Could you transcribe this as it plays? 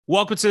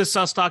Welcome to the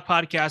Sus Talk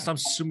Podcast. I'm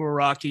Sumo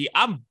Rocky.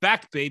 I'm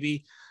back,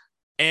 baby.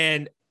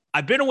 And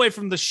I've been away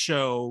from the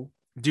show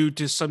due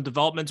to some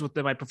developments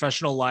within my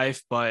professional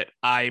life, but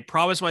I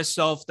promised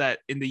myself that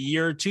in the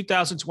year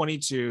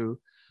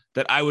 2022,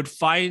 that I would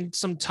find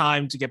some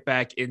time to get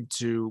back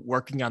into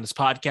working on this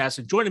podcast.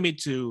 And joining me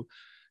to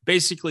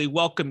basically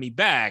welcome me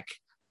back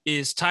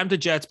is Time to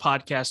Jets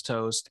podcast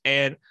host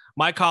and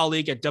my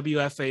colleague at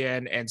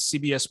WFAN and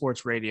CBS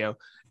Sports Radio,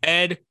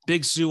 Ed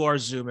Big Zoo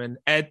Arzuman.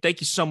 Ed,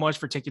 thank you so much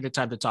for taking the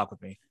time to talk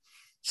with me.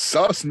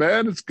 Sus,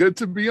 man, it's good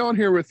to be on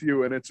here with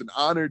you, and it's an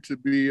honor to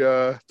be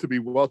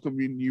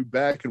welcoming you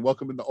back and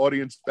welcoming the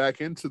audience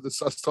back into the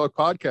Sus Talk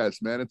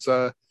podcast, man. It's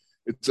a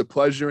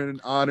pleasure and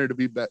an honor to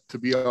be back to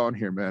be on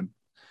here, man.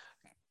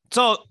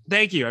 So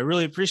thank you. I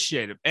really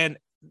appreciate it. And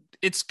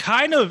it's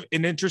kind of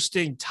an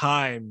interesting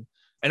time.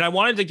 And I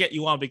wanted to get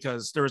you on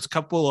because there was a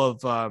couple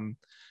of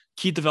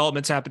key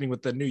developments happening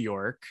with the New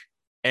York.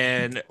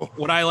 And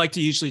what I like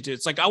to usually do,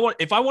 it's like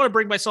if I want to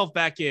bring myself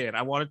back in,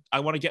 I want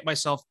to get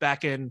myself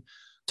back in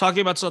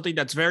talking about something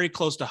that's very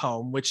close to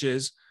home, which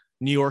is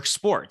New York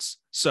sports.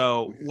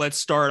 So let's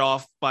start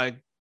off by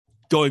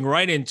going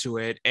right into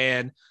it.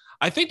 And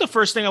I think the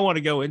first thing I want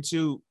to go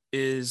into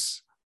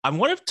is I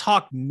want to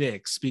talk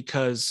Knicks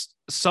because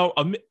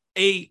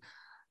a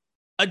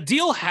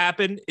deal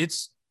happened.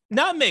 It's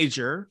not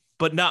major,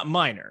 but not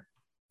minor.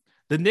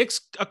 The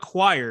Knicks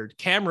acquired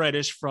Cam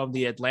Reddish from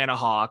the Atlanta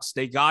Hawks.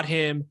 They got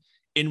him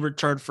in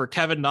return for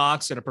Kevin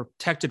Knox and a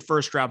protected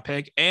first-round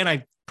pick. And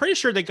I'm pretty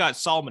sure they got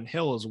Solomon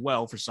Hill as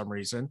well for some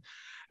reason.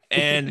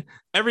 And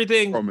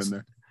everything Throw him in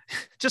there.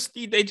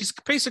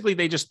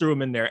 they just threw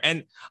him in there.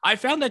 And I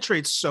found that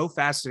trade so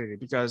fascinating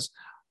because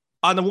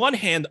on the one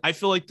hand, I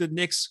feel like the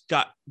Knicks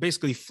got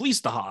basically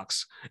fleeced the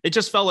Hawks. It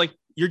just felt like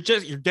you're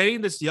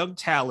getting this young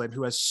talent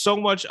who has so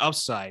much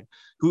upside,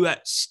 who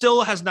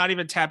still has not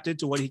even tapped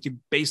into what he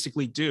can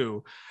basically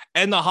do.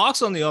 And the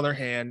Hawks, on the other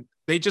hand,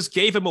 they just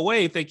gave him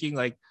away thinking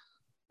like,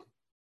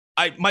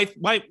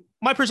 my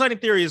presiding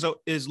theory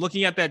is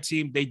looking at that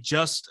team. They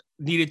just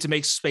needed to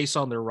make space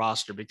on their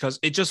roster because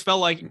it just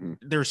felt like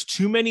there's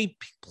too many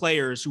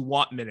players who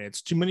want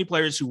minutes, too many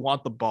players who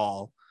want the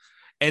ball,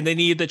 and they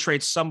needed to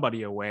trade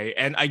somebody away.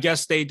 And I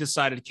guess they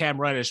decided Cam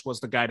Reddish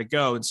was the guy to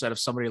go instead of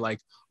somebody like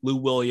Lou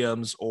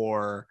Williams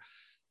or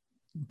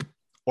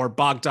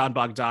Bogdan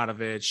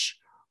Bogdanovic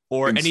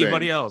or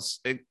anybody else.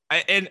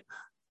 And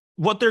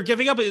what they're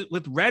giving up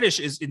with Reddish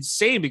is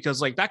insane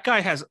because like that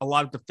guy has a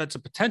lot of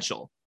defensive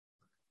potential.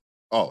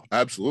 Oh,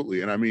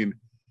 absolutely. And I mean,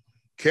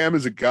 Cam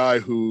is a guy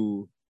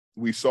who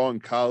we saw in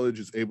college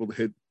is able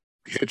to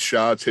hit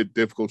shots, hit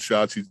difficult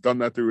shots. He's done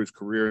that through his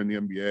career in the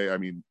NBA. I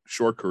mean,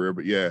 short career,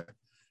 but yeah,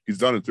 he's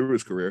done it through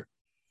his career.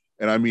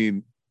 And I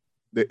mean,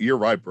 you're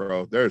right,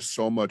 bro. There's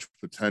so much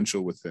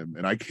potential with him.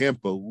 And I can't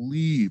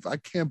believe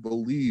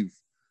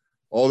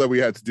all that we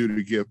had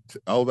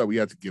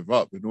to give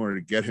up in order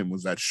to get him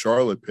was that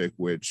Charlotte pick,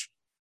 which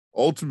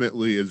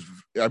ultimately is,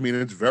 I mean,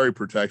 it's very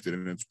protected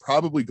and it's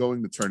probably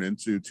going to turn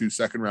into 2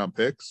 second-round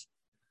picks.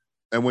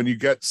 And when you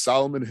get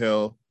Solomon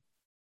Hill,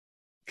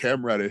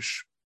 Cam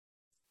Reddish,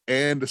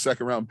 and a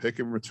second-round pick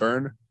in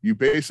return, you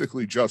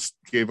basically just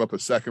gave up a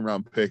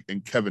second-round pick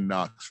and Kevin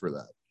Knox for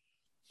that.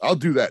 I'll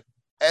do that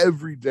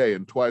every day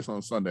and twice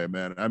on Sunday,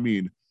 man. I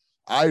mean,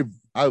 I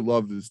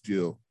love this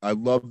deal. I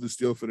love this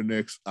deal for the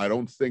Knicks. I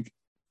don't think,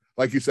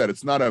 like you said,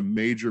 it's not a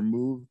major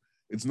move.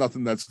 It's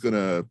nothing that's going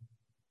to,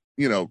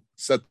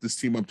 set this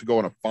team up to go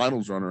on a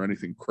finals run or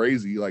anything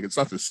crazy. Like, it's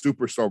not the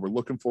superstar we're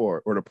looking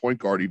for or the point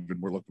guard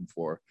even we're looking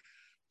for.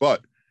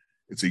 But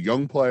it's a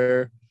young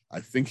player.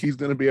 I think he's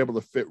going to be able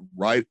to fit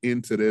right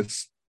into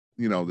this,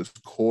 this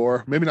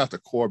core, maybe not the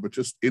core, but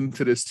just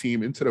into this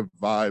team, into the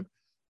vibe,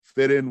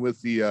 fit in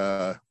with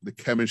the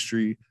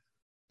chemistry,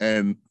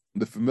 and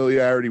the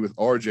familiarity with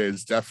RJ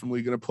is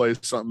definitely going to play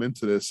something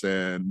into this.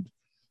 And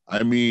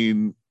I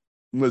mean,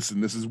 listen,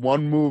 this is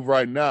one move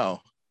right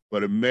now,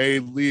 but it may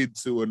lead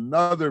to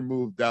another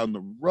move down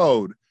the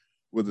road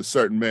with a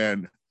certain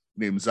man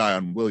named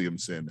Zion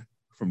Williamson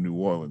from New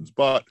Orleans.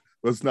 But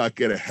let's not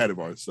get ahead of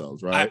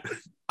ourselves, right?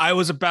 I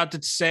was about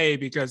to say,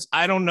 because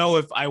I don't know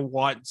if I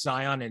want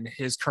Zion in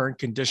his current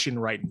condition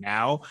right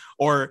now,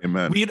 or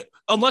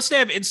unless they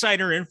have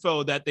insider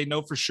info that they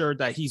know for sure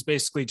that he's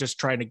basically just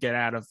trying to get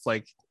out of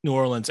like New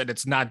Orleans and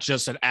it's not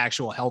just an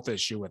actual health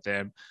issue with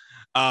him.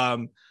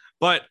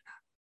 But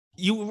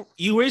you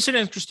raised an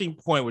interesting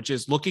point, which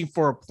is looking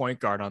for a point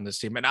guard on this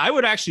team. And I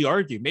would actually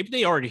argue maybe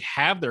they already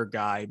have their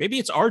guy. Maybe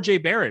it's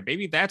RJ Barrett.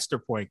 Maybe that's their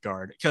point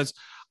guard, because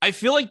I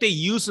feel like they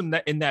use him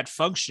in that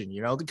function,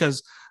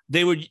 because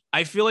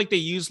I feel like they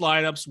use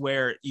lineups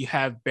where you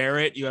have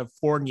Barrett, you have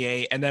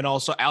Fournier, and then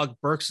also Alec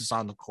Burks is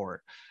on the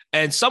court.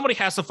 And somebody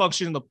has to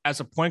function as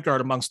a point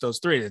guard amongst those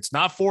three. It's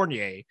not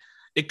Fournier.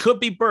 It could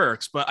be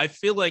Burks, but I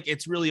feel like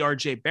it's really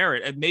RJ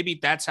Barrett. And maybe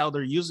that's how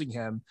they're using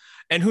him.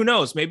 And who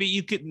knows, maybe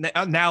you could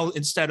now,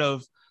 instead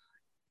of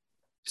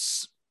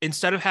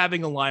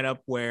having a lineup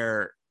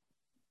where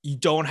you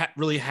don't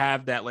really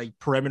have that like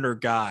perimeter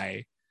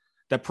guy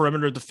that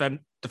perimeter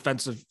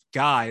defensive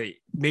guy,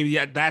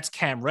 maybe that's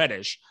Cam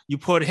Reddish. You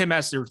put him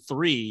as their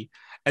 3,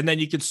 and then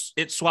you could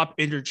swap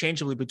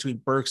interchangeably between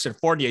Burks and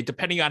Fournier,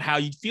 depending on how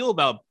you feel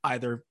about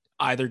either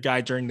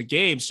guy during the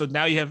game. So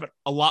now you have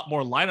a lot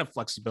more lineup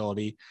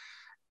flexibility.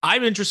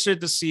 I'm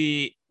interested to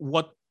see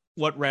what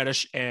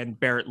Reddish and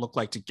Barrett look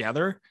like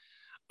together.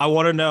 I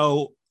want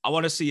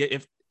to see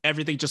if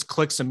everything just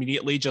clicks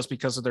immediately just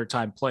because of their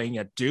time playing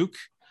at Duke.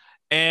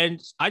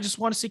 And I just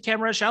want to see Cam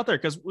Reddish out there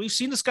because we've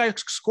seen this guy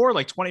score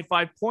like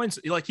 25 points.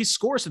 Like he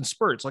scores in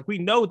spurts. Like we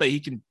know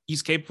that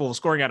he's capable of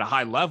scoring at a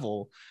high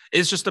level.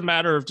 It's just a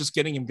matter of just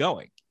getting him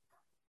going.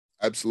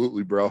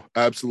 Absolutely, bro.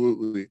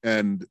 Absolutely.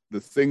 And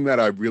the thing that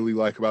I really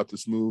like about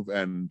this move,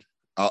 and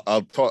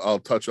I'll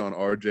touch on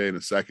RJ in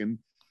a second,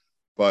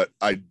 but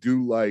I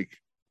do like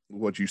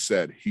what you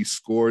said. He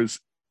scores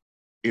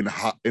in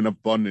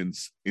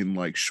abundance in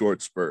like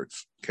short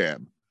spurts,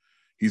 Cam.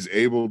 He's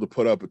able to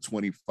put up a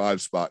 25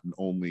 spot in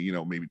only,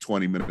 maybe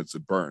 20 minutes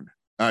of burn.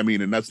 I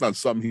mean, and that's not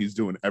something he's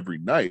doing every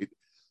night,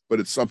 but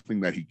it's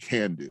something that he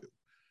can do.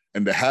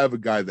 And to have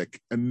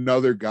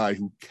another guy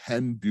who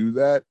can do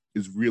that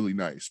is really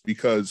nice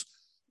because,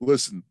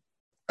 listen,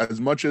 as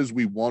much as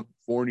we want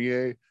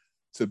Fournier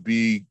to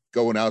be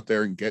going out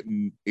there and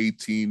getting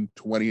 18,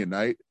 20 a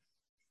night,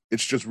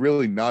 it's just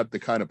really not the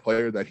kind of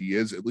player that he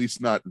is, at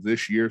least not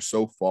this year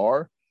so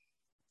far.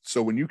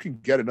 So when you can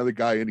get another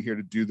guy in here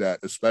to do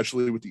that,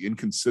 especially with the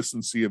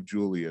inconsistency of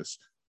Julius,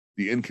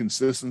 the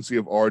inconsistency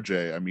of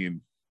RJ, I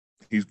mean,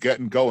 he's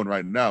getting going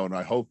right now, and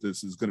I hope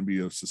this is going to be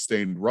a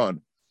sustained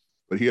run,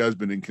 but he has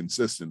been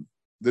inconsistent.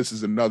 This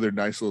is another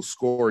nice little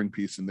scoring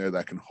piece in there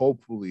that can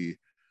hopefully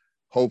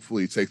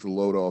take the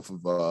load off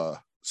of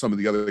some of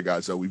the other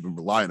guys that we've been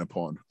relying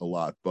upon a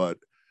lot. But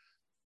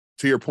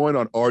to your point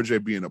on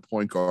RJ being a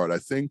point guard, I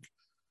think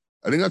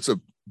that's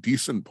a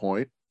decent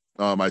point.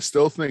 I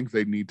still think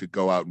they need to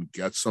go out and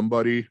get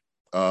somebody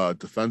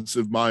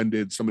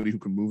defensive-minded, somebody who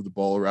can move the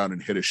ball around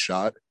and hit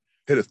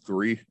a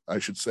 3, I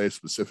should say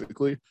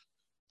specifically.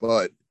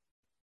 But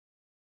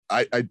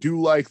I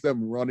do like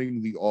them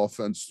running the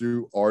offense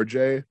through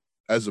RJ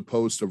as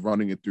opposed to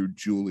running it through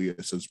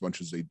Julius as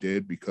much as they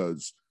did,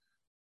 because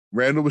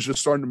Randall was just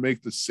starting to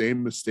make the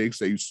same mistakes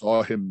that you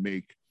saw him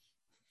make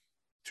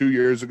 2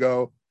 years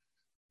ago.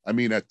 I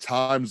mean, at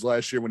times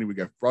last year when he would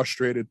get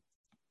frustrated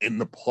in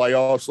the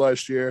playoffs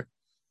last year,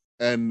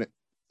 and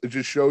it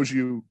just shows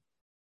you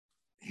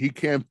he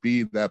can't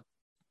be that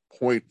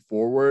point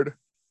forward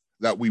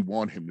that we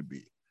want him to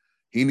be.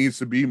 He needs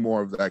to be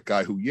more of that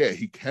guy who,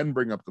 he can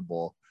bring up the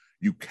ball.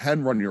 You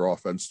can run your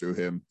offense through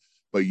him,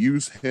 but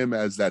use him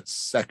as that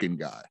second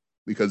guy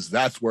because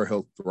that's where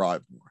he'll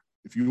thrive more.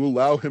 If you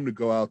allow him to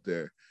go out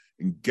there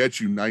and get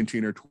you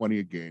 19 or 20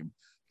 a game,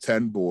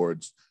 10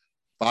 boards,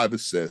 5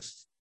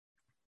 assists,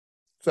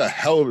 it's a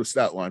hell of a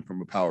stat line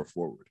from a power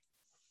forward.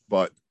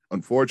 But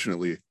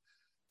unfortunately,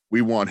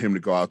 we want him to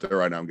go out there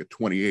right now and get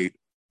 28,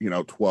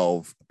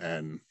 12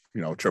 and,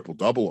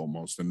 triple-double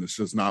almost. And it's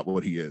just not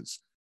what he is.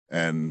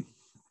 And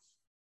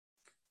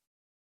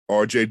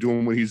RJ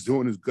doing what he's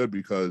doing is good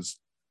because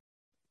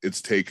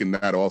it's taken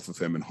that off of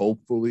him. And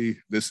hopefully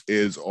this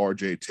is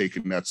RJ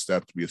taking that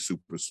step to be a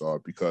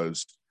superstar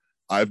because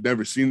I've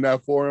never seen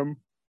that for him,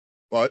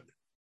 but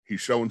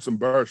he's showing some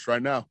burst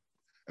right now.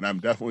 And I'm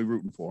definitely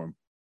rooting for him.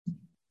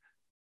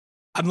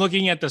 I'm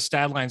looking at the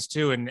stat lines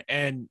too,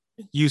 and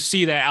you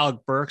see that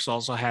Alec Burks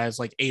also has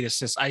like 8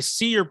 assists. I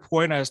see your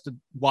point as to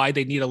why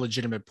they need a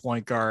legitimate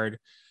point guard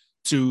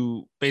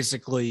to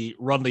basically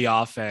run the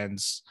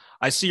offense.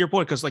 I see your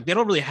point because like they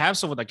don't really have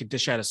someone that can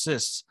dish out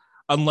assists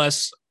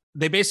unless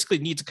they basically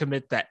need to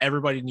commit that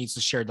everybody needs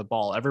to share the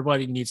ball.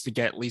 Everybody needs to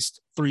get at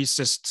least 3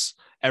 assists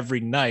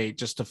every night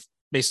just to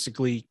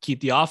basically keep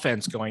the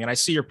offense going. And I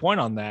see your point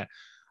on that.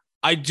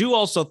 I do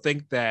also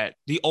think that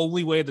the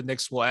only way the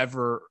Knicks will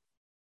ever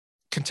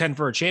contend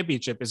for a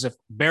championship is if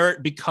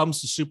Barrett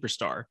becomes the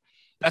superstar.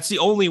 That's the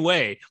only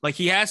way. Like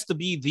he has to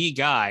be the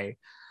guy.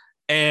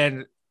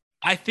 And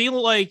I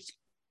feel like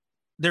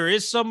there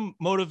is some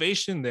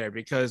motivation there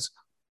because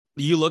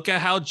you look at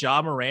how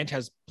Ja Morant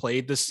has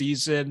played this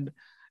season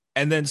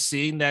and then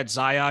seeing that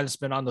Zion has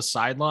been on the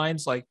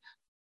sidelines, like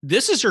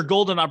this is your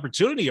golden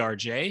opportunity,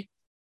 RJ.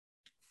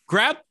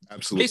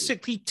 Absolutely.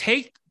 Basically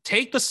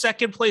take the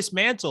second place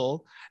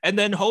mantle and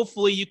then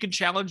hopefully you can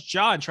challenge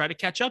Ja and try to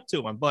catch up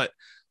to him. But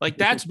like,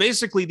 that's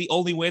basically the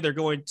only way they're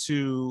going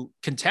to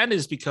contend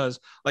is because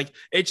like,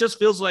 it just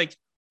feels like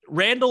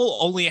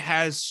Randall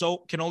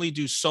can only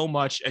do so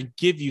much and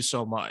give you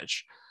so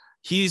much.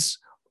 He's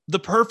the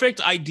perfect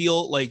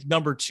ideal, like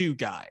number 2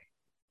 guy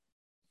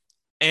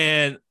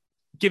and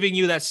giving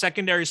you that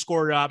secondary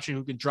scorer option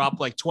who can drop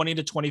like 20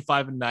 to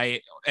 25 a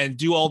night and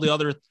do all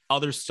the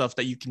other stuff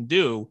that you can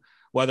do,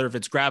 whether if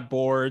it's grab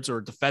boards or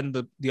defend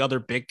the other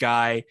big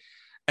guy.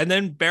 And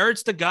then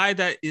Barrett's the guy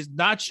that is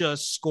not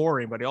just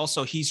scoring, but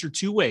also he's your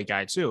 2-way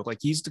guy too. Like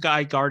he's the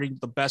guy guarding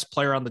the best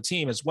player on the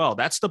team as well.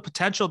 That's the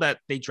potential that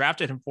they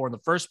drafted him for in the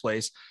first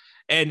place.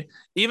 And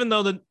even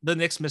though the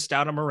Knicks missed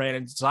out on Morant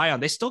and Zion,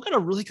 they still got a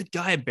really good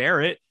guy at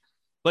Barrett.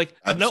 Like,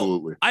 no,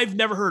 Absolutely. I've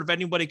never heard of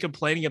anybody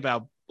complaining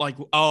about like,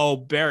 oh,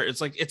 Barrett.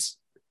 It's like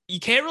you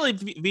can't really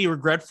be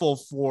regretful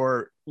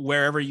for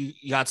wherever you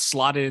got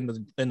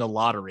slotted in the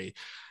lottery.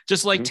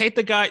 Just like take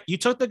the guy, you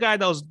took the guy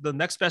that was the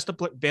next best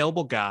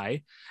available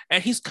guy,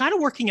 and he's kind of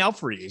working out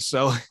for you.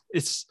 So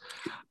it's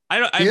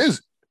He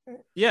is.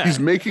 Yeah. He's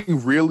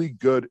making really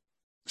good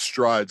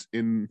strides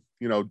in,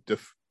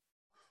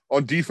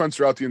 on defense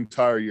throughout the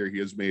entire year. He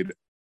has made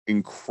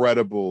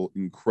incredible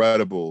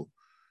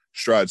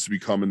strides to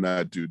becoming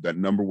that dude, that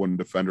number one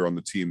defender on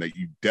the team that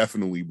you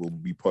definitely will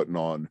be putting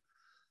on,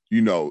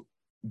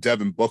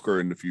 Devin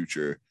Booker in the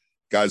future,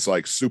 guys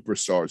like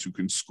superstars who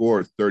can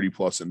score 30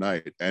 plus a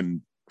night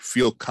and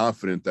feel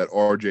confident that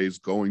RJ is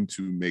going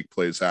to make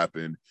plays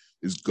happen,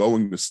 is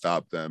going to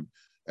stop them,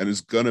 and is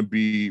going to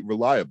be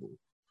reliable.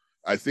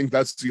 I think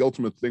that's the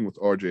ultimate thing with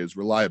RJ is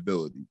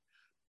reliability.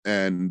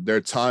 And there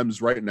are times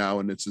right now,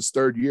 and it's his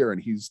third year,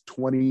 and he's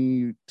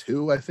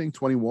 22, I think,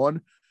 21.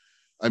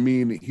 I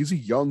mean, he's a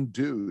young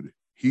dude.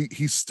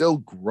 He's still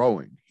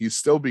growing. He's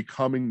still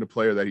becoming the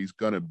player that he's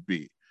going to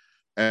be.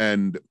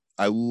 And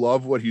I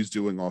love what he's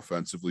doing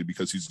offensively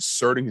because he's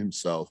asserting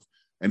himself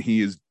and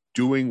he is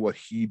doing what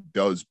he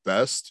does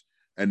best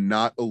and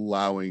not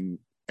allowing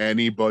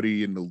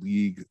anybody in the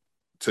league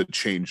to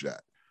change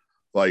that.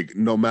 Like,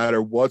 no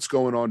matter what's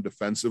going on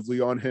defensively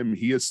on him,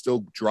 he is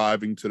still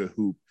driving to the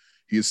hoop.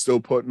 He is still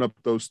putting up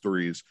those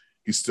threes.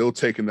 He's still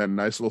taking that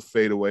nice little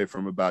fade away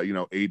from about,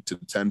 8 to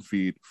 10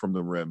 feet from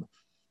the rim.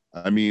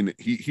 I mean,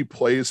 he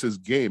plays his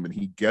game and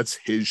he gets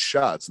his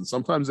shots, and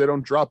sometimes they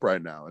don't drop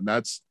right now. And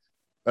that's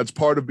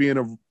part of being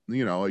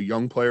a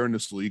young player in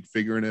this league,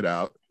 figuring it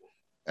out.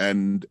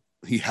 And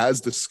he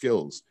has the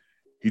skills.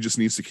 He just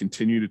needs to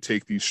continue to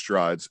take these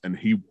strides. And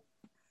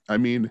I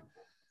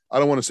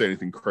don't want to say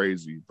anything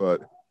crazy,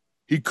 but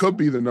he could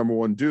be the number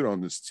one dude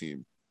on this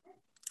team.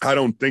 I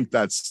don't think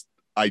that's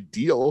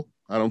ideal.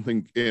 I don't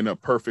think in a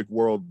perfect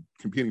world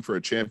competing for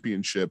a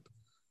championship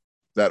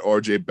that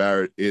RJ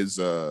Barrett is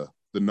the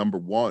number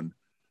one.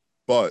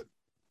 But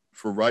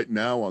for right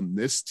now on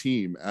this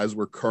team, as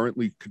we're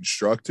currently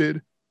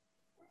constructed,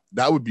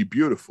 that would be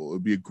beautiful. It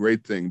would be a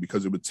great thing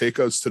because it would take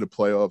us to the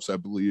playoffs, I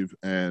believe,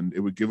 and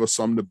it would give us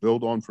something to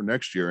build on for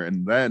next year.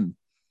 And then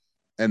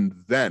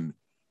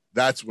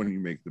that's when you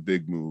make the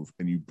big move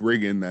and you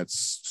bring in that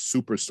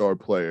superstar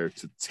player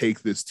to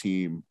take this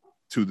team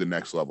to the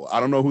next level. I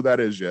don't know who that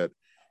is yet.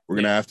 We're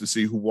going to have to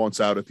see who wants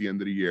out at the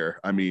end of the year.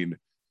 I mean,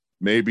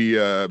 maybe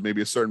a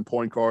certain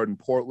point guard in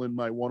Portland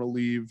might want to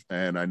leave.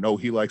 And I know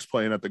he likes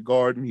playing at the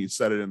Garden. He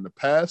said it in the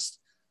past.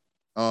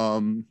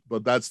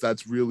 But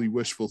that's really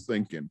wishful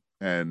thinking.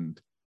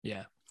 And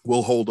yeah,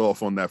 we'll hold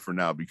off on that for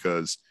now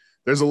because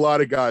there's a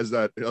lot of guys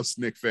that us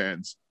Knicks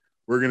fans,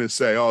 we're going to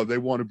say, oh, they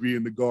want to be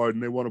in the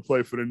Garden. They want to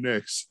play for the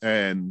Knicks.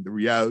 And the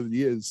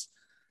reality is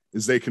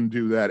they can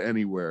do that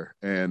anywhere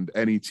and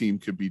any team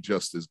could be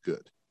just as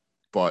good.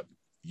 But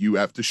you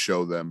have to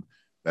show them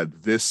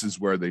that this is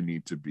where they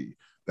need to be,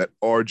 that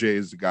RJ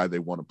is the guy they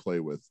want to play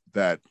with,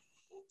 that,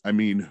 I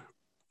mean,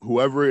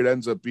 whoever it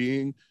ends up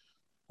being,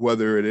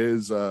 whether it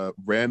is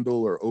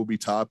Randall or Obi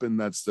Toppin,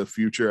 that's the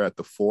future at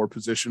the 4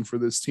 position for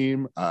this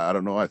team. I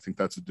don't know. I think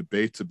that's a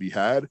debate to be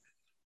had,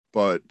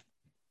 but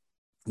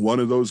one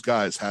of those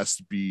guys has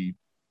to be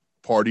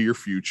part of your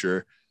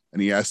future,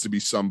 and he has to be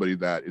somebody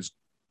that is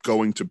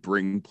going to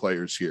bring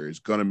players here. He's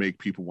going to make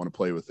people want to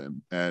play with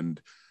him.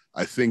 And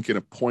I think in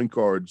a point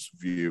guard's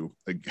view,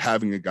 like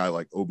having a guy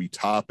like Obi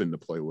Toppin to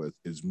play with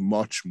is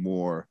much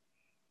more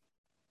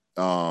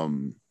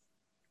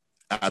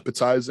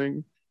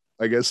appetizing,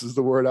 I guess is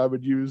the word I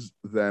would use,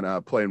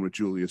 than playing with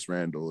Julius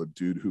Randle, a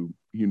dude who,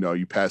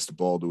 you pass the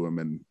ball to him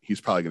and he's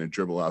probably going to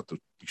dribble out the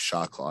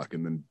shot clock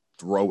and then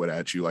throw it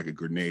at you like a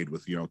grenade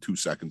with, 2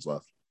 seconds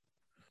left.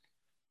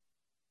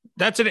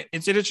 It's an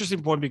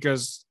interesting point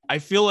because I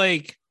feel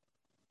like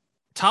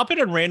Toppin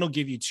and Randall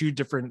give you two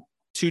different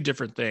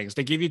things.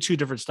 They give you 2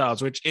 different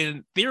styles, which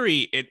in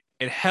theory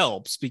it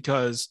helps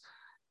because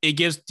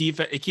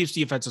it keeps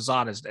defenses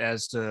honest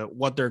as to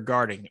what they're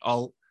guarding.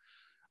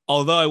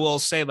 Although I will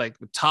say, like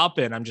with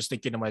Toppin, I'm just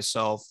thinking to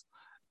myself,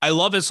 I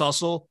love his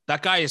hustle.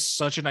 That guy is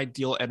such an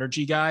ideal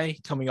energy guy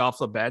coming off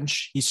the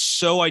bench. He's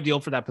so ideal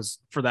for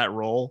that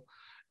role,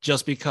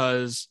 just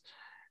because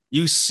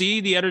you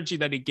see the energy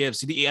that he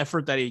gives, the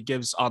effort that he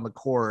gives on the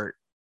court.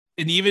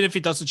 And even if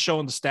it doesn't show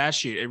in the stat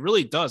sheet, it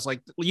really does.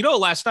 Like,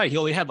 last night he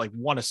only had like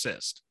 1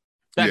 assist.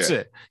 That's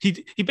it.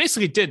 He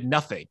basically did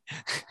nothing.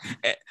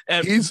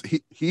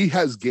 He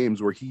has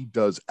games where he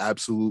does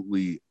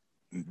absolutely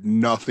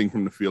nothing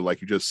from the field,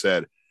 like you just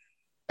said.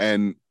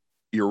 And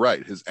you're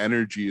right. His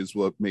energy is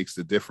what makes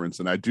the difference.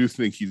 And I do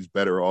think he's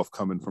better off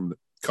coming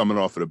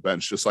off of the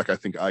bench, just like I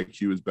think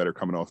IQ is better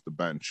coming off the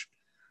bench.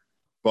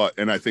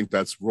 And I think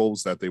that's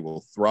roles that they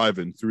will thrive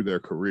in through their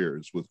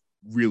careers with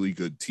really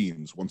good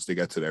teams once they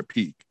get to their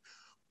peak.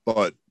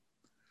 But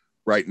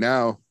right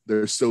now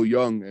they're still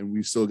young and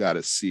we still got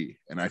to see.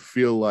 And I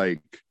feel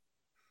like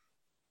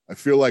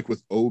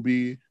with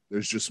Obi,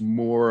 there's just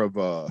more of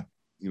a,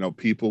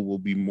 people will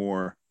be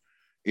more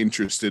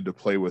interested to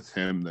play with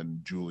him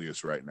than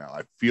Julius right now.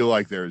 I feel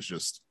like there's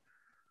just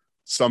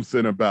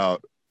something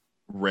about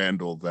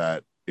Randall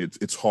that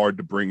it's hard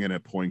to bring in a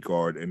point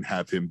guard and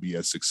have him be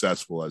as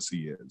successful as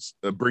he is.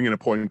 Bring in a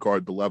point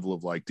guard the level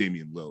of like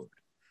Damian Lillard,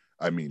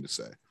 I mean to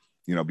say,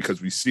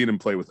 because we've seen him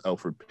play with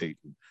Elfrid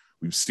Payton.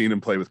 We've seen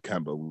him play with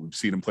Kemba. We've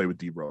seen him play with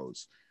D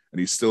Rose, and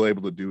he's still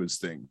able to do his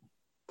thing.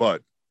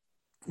 But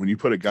when you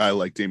put a guy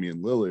like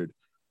Damian Lillard,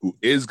 who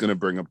is going to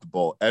bring up the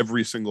ball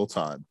every single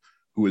time,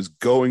 who is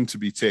going to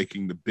be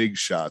taking the big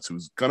shots,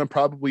 who's going to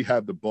probably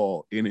have the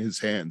ball in his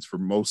hands for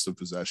most of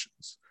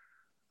possessions,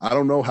 I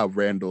don't know how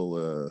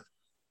Randall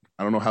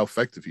I don't know how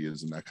effective he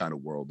is in that kind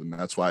of world. And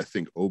that's why I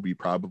think Obi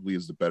probably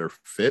is the better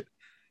fit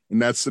in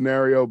that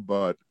scenario.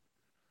 But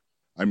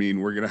I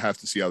mean, we're going to have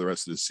to see how the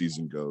rest of the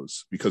season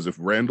goes, because if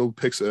Randall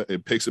picks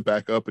it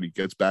back up and he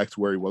gets back to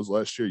where he was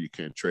last year, you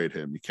can't trade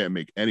him. You can't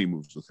make any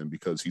moves with him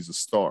because he's a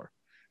star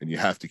and you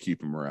have to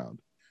keep him around.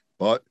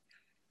 But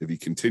if he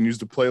continues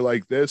to play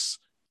like this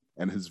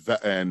and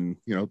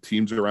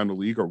teams around the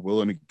league are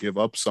willing to give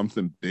up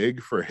something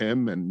big for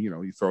him, and,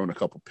 you throw in a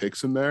couple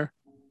picks in there,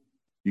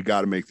 you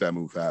got to make that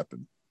move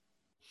happen.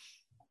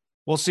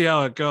 We'll see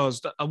how it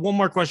goes. One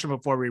more question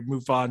before we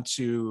move on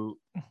to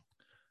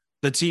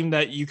the team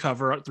that you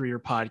cover through your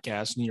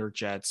podcast, New York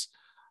Jets.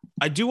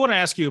 I do want to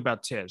ask you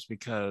about Tibbs,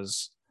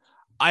 because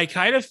I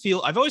kind of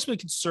feel I've always been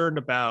concerned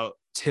about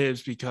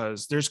Tibbs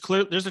because there's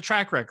a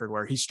track record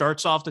where he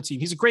starts off the team.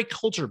 He's a great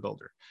culture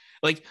builder.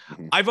 Like,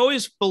 I've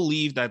always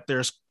believed that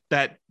there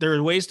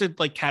are ways to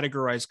like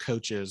categorize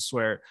coaches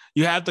where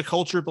you have the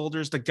culture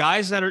builders, the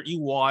guys that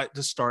you want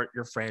to start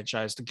your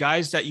franchise, the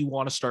guys that you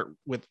want to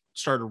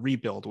start a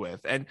rebuild with.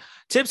 And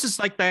Tibbs is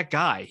like that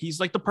guy. He's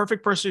like the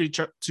perfect person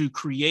to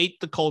create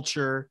the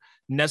culture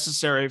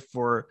necessary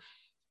for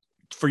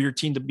your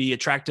team to be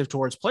attractive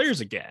towards players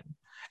again.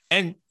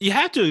 And you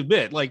have to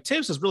admit, like,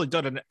 Tibbs has really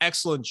done an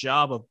excellent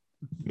job of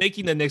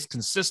making the Knicks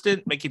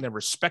consistent, making them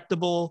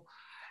respectable.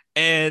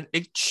 And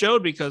it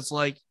showed because,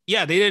 like,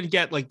 yeah, they didn't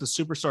get like the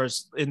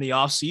superstars in the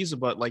off season,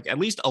 but like at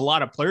least a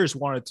lot of players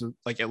wanted to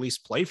like at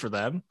least play for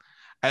them.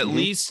 At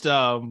least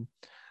the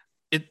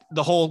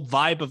whole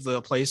vibe of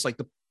the place, like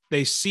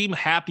they seem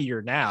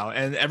happier now,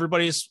 and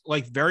everybody's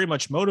like very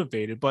much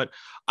motivated. But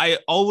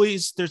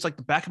there's like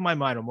the back of my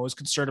mind, I'm always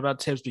concerned about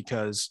Tibbs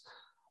because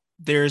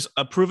there's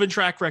a proven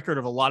track record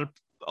of a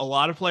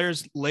lot of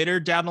players later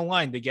down the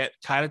line. They get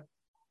kind of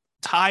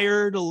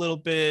tired, a little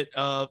bit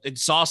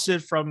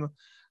exhausted from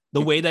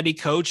the way that he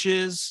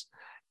coaches,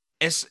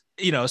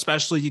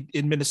 especially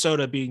in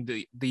Minnesota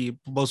being the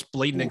most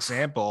blatant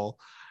example.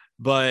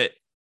 But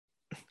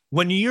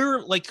when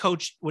you're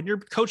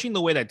coaching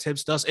the way that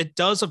Tibbs does, it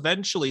does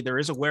eventually, there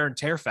is a wear and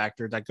tear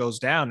factor that goes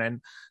down.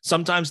 And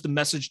sometimes the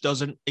message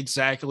doesn't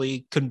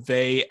exactly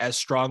convey as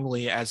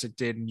strongly as it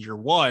did in year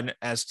one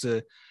as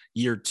to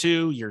year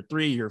 2, year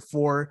 3, year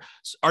 4.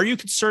 Are you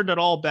concerned at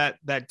all that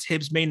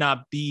Tibbs may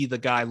not be the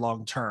guy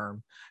long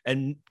term,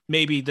 and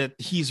maybe that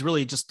he's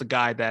really just the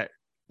guy that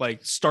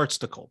like starts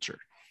the culture?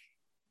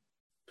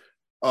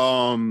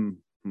 I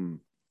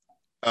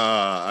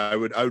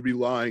would be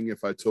lying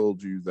if I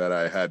told you that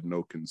I had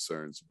no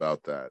concerns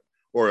about that,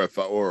 or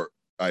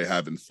I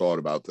haven't thought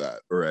about that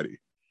already,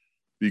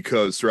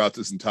 because throughout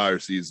this entire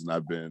season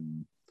I've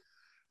been,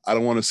 I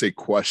don't want to say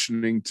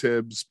questioning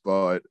Tibbs,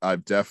 but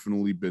I've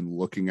definitely been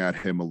looking at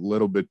him a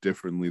little bit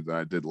differently than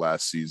I did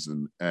last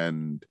season.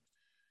 And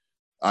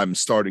I'm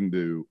starting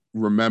to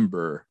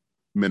remember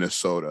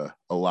Minnesota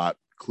a lot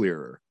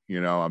clearer.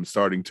 I'm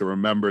starting to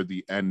remember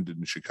the end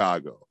in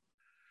Chicago.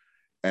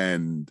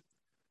 And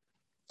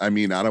I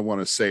mean, I don't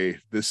want to say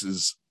this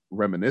is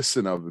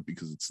reminiscent of it,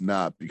 because it's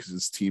not, because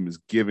his team is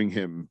giving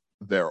him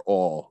their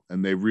all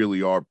and they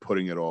really are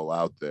putting it all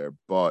out there.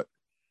 But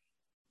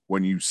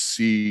when you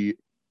see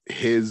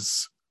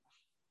his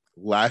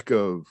lack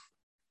of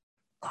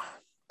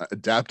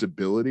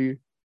adaptability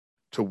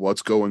to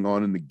what's going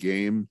on in the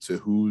game, to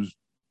who's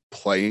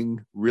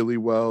playing really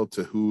well,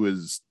 to who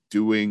is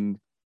doing,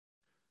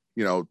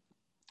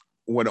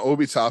 when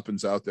Obi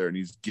Toppin's out there and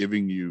he's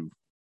giving you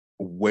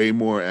way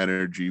more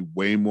energy,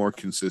 way more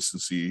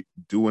consistency,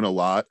 doing a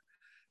lot,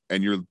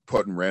 and you're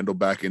putting Randall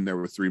back in there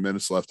with 3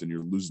 minutes left and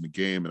you're losing the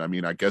game. And I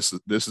mean, I guess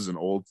this is an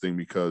old thing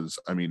because,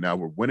 I mean, now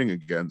we're winning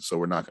again, so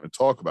we're not going to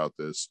talk about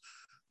this.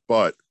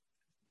 But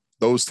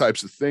those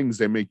types of things,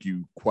 they make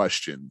you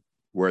question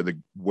where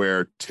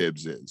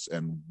Tibbs is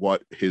and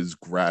what his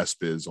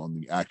grasp is on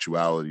the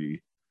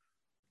actuality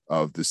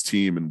of this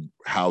team and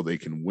how they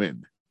can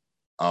win.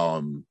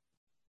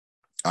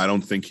 I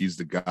don't think he's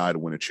the guy to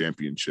win a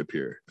championship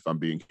here, if I'm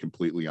being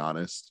completely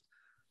honest.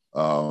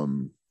 I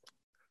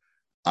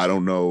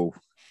don't know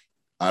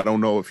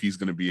if he's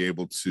going to be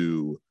able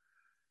to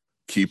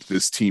keep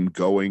this team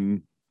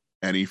going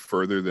any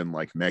further than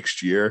like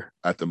next year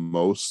at the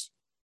most.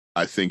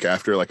 I think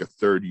after like a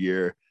third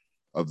year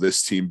of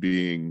this team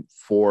being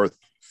 4th,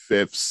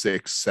 5th,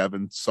 6th,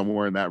 7th,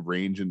 somewhere in that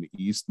range in the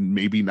East,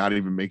 maybe not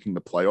even making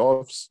the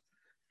playoffs,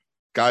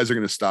 guys are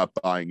going to stop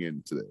buying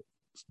into it.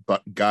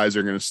 But guys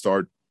are going to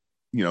start,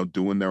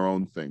 doing their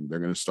own thing. They're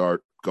going to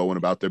start going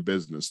about their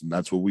business. And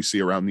that's what we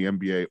see around the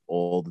NBA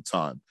all the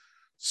time.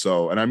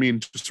 So, and I mean,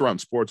 just around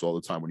sports all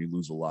the time when you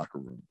lose a locker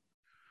room.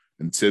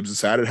 And Tibbs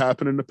has had it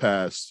happen in the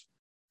past.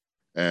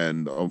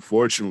 And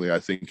unfortunately, I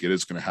think it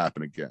is going to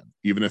happen again.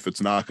 Even if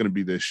it's not going to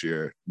be this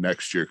year,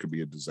 next year could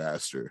be a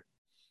disaster.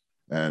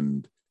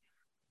 And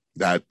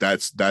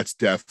that's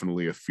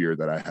definitely a fear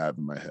that I have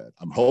in my head.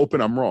 I'm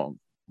hoping I'm wrong,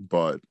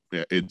 but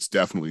it's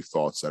definitely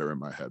thoughts that are in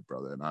my head,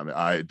 brother. And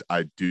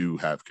I do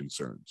have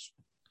concerns.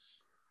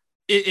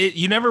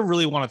 You never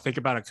really want to think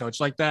about a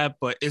coach like that,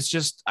 but it's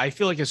just, I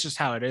feel like it's just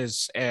how it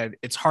is. And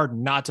it's hard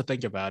not to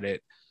think about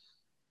it.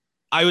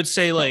 I would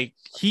say like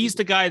he's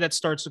the guy that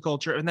starts the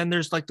culture. And then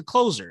there's like the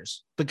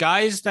closers, the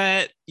guys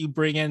that you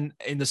bring in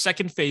the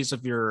second phase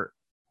of your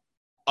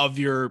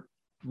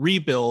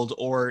rebuild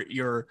or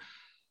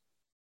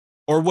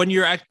when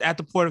you're at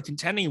the point of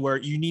contending where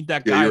you need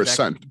that guy.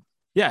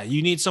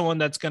 You need someone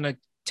that's going to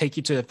take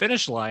you to the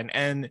finish line.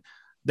 And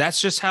that's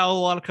just how a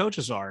lot of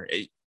coaches are.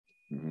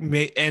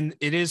 And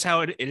it is how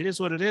it is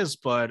what it is.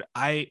 But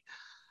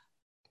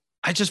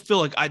I just feel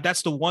like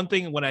that's the one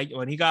thing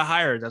when he got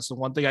hired, that's the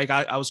one thing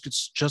I was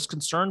just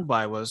concerned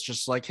by was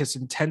just like his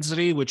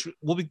intensity, which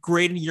will be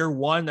great in year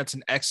one. That's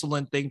an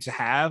excellent thing to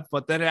have.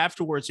 But then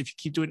afterwards, if you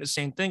keep doing the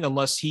same thing,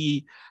 unless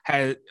he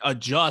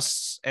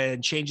adjusts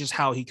and changes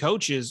how he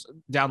coaches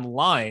down the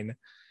line,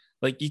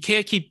 like you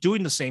can't keep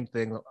doing the same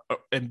thing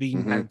and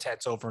being that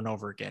intense over and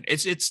over again.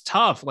 It's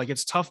tough. Like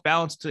it's tough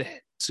balance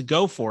to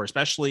go for,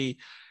 especially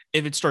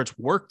if it starts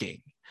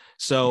working.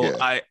 So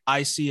yeah.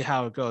 I see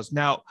how it goes.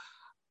 Now,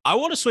 I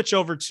want to switch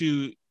over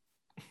to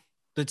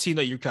the team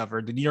that you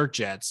covered, the New York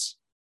Jets.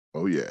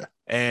 Oh, yeah.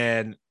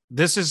 And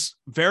this is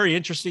very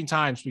interesting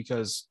times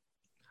because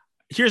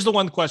here's the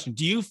one question.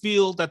 Do you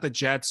feel that the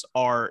Jets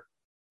are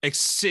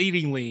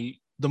exceedingly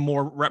the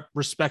more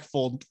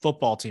respectful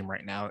football team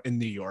right now in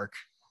New York?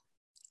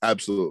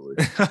 Absolutely.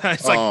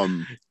 It's like,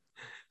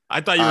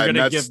 I thought you were going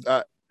to give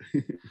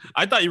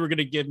I thought you were going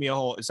to give me a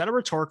whole, is that a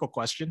rhetorical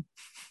question?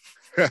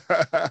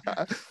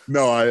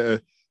 No,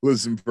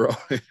 listen, bro,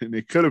 and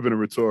it could have been a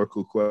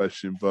rhetorical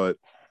question, but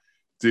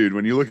dude,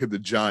 when you look at the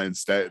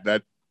Giants,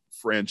 that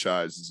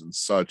franchise is in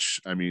such,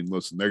 I mean,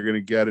 listen, they're going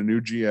to get a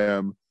new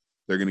GM.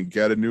 They're going to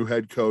get a new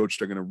head coach.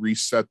 They're going to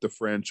reset the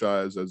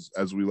franchise,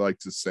 as we like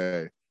to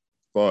say.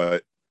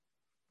 But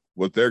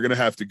what they're going to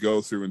have to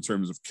go through in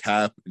terms of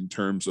cap, in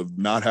terms of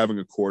not having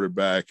a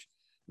quarterback,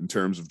 in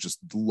terms of just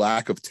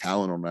lack of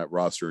talent on that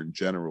roster in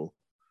general,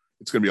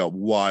 it's going to be a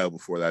while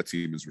before that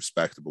team is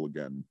respectable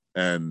again.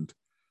 And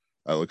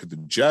I look at the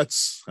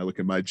Jets, I look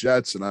at my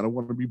Jets, and I don't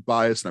want to be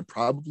biased, and I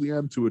probably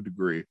am to a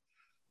degree,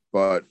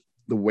 but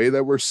the way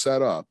that we're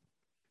set up,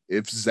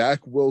 if Zach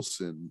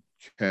Wilson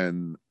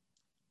can,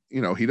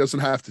 he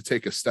doesn't have to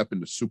take a step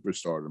into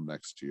superstardom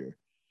next year.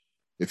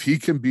 If he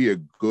can be a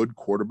good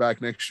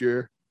quarterback next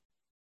year,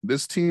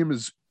 this team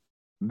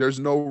there's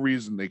no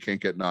reason they can't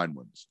get 9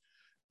 wins.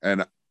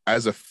 And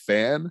as a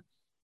fan,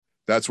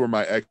 that's where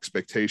my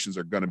expectations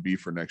are going to be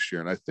for next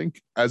year. And I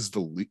think as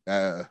the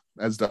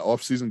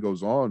offseason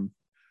goes on,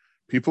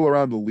 people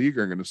around the league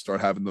are going to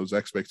start having those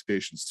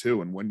expectations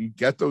too. And when you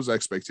get those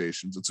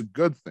expectations, it's a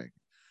good thing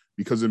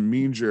because it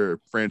means your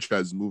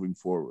franchise is moving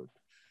forward.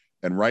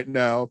 And right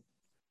now,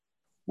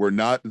 we're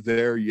not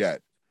there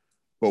yet,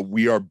 but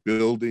we are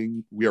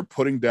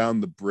putting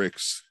down the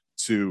bricks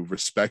to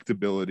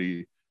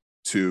respectability,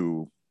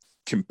 to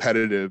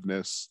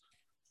competitiveness,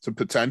 to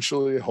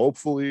potentially,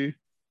 hopefully,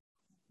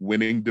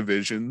 winning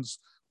divisions,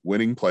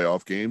 winning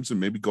playoff games, and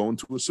maybe going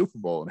to a Super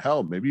Bowl, and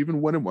hell, maybe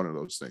even winning one of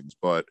those things.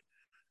 But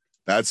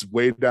that's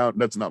way down.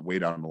 That's not way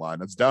down the line.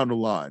 That's down the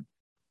line.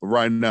 But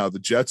right now, the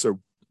Jets are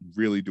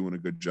really doing a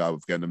good job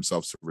of getting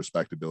themselves to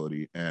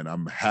respectability, and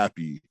I'm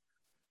happy,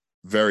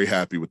 very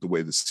happy with the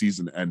way the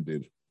season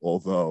ended.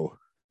 Although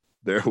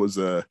there was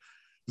a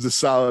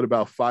solid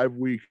about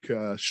 5-week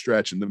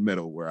stretch in the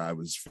middle where I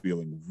was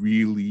feeling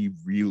really,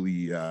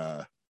 really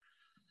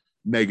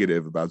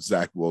negative about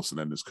Zach Wilson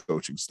and his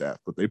coaching staff,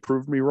 but they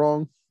proved me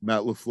wrong.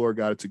 Matt LaFleur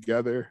got it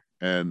together.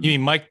 And you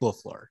mean Mike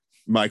LaFleur?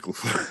 Mike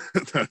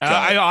LaFleur.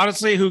 I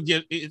honestly,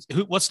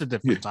 what's the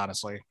difference? Yeah.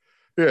 Honestly,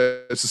 yeah,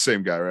 it's the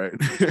same guy, right?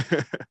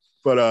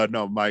 But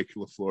no, Mike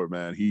LaFleur,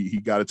 man, he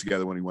got it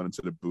together when he went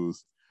into the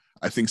booth.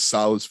 I think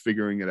Salah's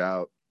figuring it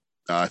out.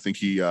 I think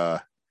he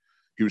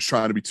was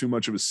trying to be too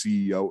much of a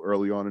CEO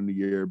early on in the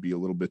year, be a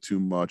little bit too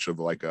much of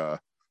like this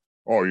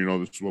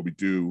is what we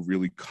do,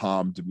 really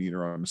calm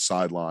demeanor on the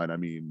sideline. I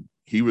mean,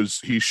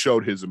 he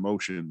showed his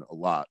emotion a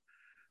lot,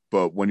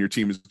 but when your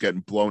team is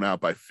getting blown out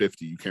by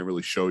 50, you can't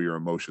really show your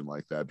emotion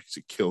like that because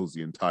it kills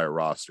the entire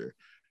roster.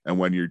 And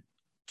when you're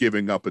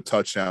giving up a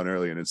touchdown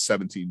early and it's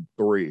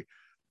 17-3,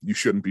 you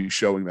shouldn't be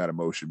showing that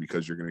emotion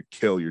because you're going to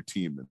kill your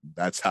team. And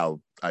that's how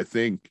I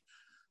think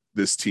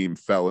this team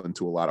fell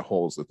into a lot of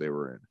holes that they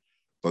were in.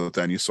 But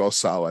then you saw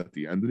Salah at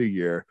the end of the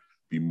year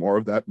be more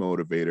of that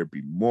motivator,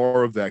 be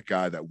more of that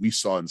guy that we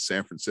saw in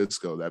San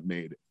Francisco that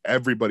made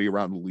everybody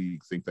around the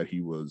league think that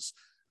he was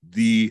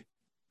the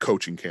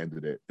coaching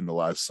candidate in the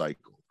last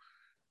cycle.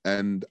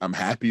 And I'm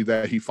happy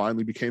that he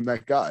finally became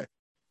that guy.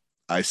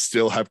 I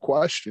still have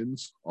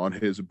questions on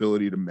his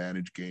ability to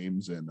manage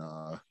games and,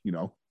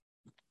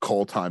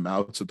 call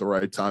timeouts at the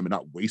right time and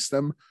not waste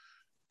them.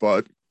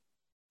 But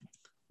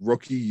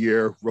rookie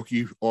year,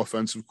 rookie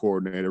offensive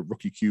coordinator,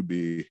 rookie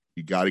QB,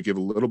 you got to give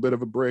a little bit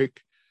of a break.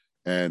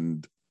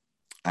 And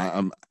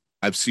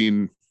I've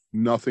seen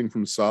nothing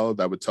from Saleh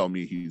that would tell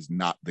me he's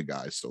not the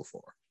guy so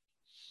far.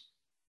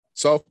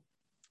 So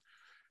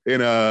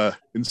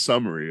in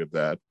summary of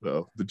that,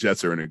 though, the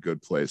Jets are in a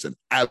good place and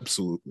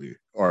absolutely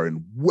are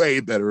in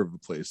way better of a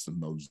place than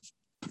those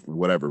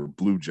whatever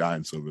blue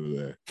giants over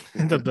there.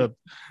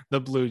 the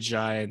Blue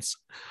Giants.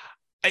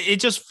 It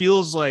just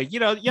feels like,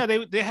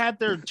 they had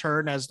their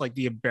turn as like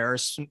the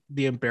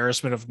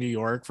embarrassment of New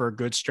York for a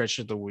good stretch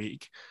of the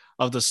week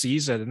of the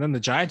season. And then the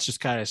Giants just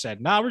kind of said,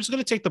 we're just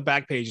going to take the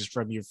back pages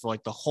from you for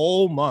like the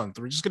whole month.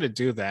 We're just going to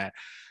do that.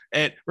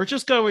 And we're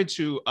just going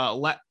to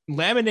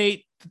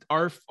laminate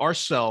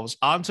ourselves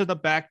onto the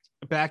back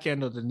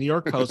end of the New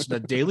York Post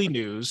and the Daily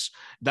News.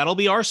 That'll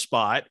be our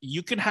spot.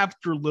 You can have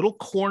your little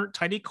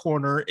tiny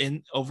corner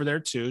in over there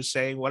too,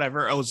 saying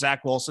whatever. Oh,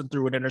 Zach Wilson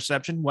threw an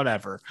interception,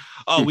 whatever.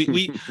 Oh,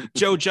 we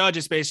Joe Judge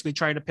is basically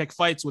trying to pick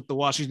fights with the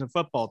Washington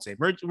football team.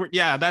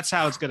 Yeah, that's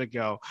how it's gonna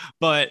go.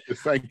 But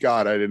thank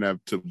God I didn't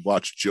have to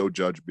watch Joe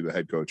Judge be the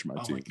head coach of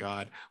my team.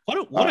 Oh my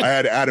God, I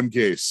had Adam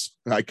Gase.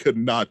 I could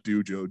not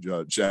do Joe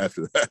Judge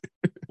after that.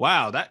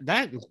 Wow, that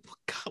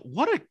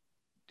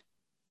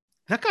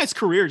guy's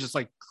career just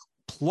like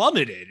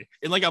plummeted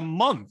in like a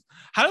month.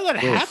 How did that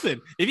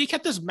happen? If he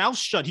kept his mouth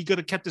shut, he could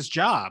have kept his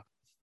job.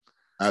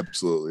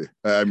 Absolutely.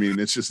 I mean,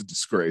 it's just a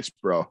disgrace,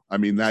 bro. I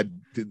mean,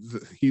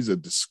 he's a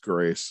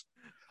disgrace.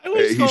 I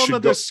always call him a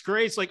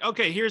disgrace. Like,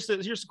 okay, here's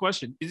the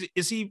question: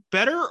 Is he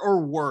better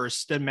or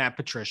worse than Matt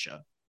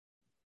Patricia?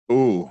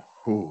 Ooh,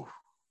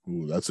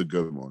 that's a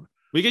good one.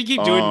 We could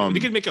keep doing. We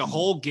could make a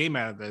whole game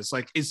out of this.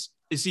 Like, is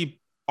he?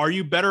 Are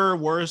you better or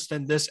worse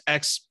than this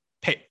ex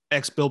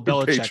Bill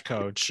Belichick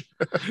coach?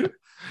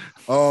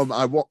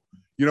 I won't.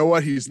 You know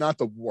what? He's not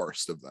the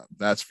worst of them,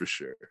 that's for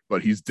sure.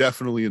 But he's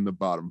definitely in the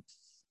bottom,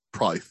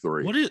 probably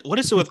 3. What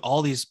is it with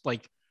all these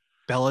like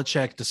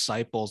Belichick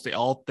disciples? They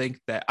all think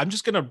that I'm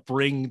just gonna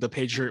bring the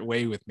Patriot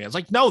way with me. It's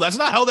like, no, that's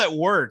not how that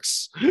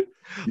works.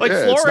 Like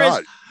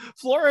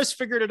Flores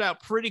figured it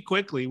out pretty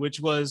quickly, which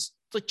was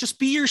like, just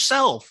be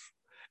yourself.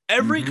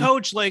 Every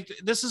coach, like,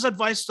 this is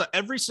advice to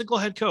every single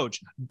head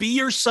coach: be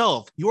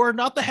yourself. You are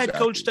not the head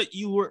coach that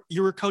you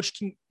were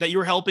coaching, that you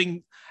were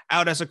helping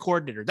out as a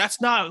coordinator.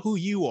 That's not who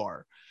you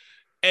are.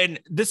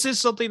 And this is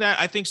something that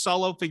I think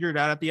Saleh figured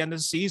out at the end of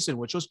the season,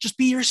 which was just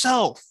be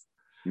yourself.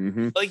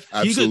 Like,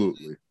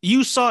 absolutely.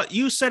 You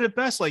said it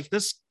best. Like,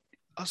 this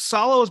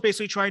Saleh was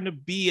basically trying to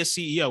be a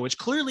CEO, which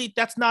clearly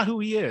that's not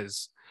who he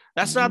is.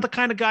 That's not the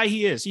kind of guy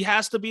he is. He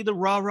has to be the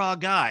rah-rah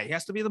guy. He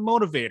has to be the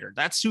motivator.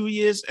 That's who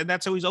he is, and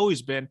that's how he's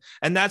always been.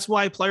 And that's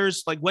why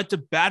players like went to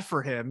bat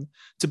for him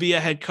to be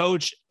a head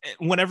coach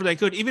whenever they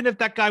could, even if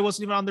that guy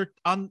wasn't even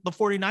on the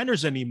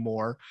 49ers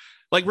anymore.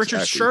 Like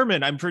Richard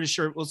Sherman, I'm pretty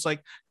sure it was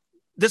like,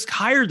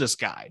 hire this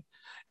guy.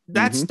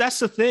 That's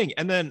the thing.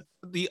 And then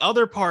the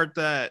other part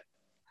that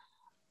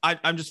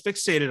I'm just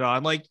fixated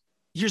on, like,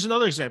 here's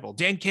another example.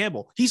 Dan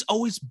Campbell. He's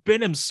always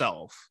been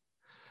himself.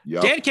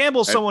 Yep. Dan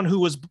Campbell's someone who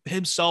was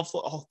himself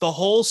the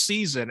whole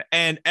season,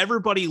 and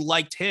everybody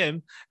liked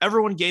him.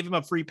 Everyone gave him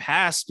a free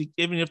pass,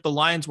 even if the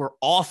Lions were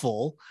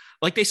awful.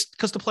 Like,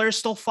 because the players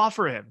still fought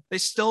for him. They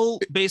still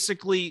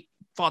basically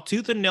fought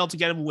tooth and nail to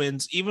get him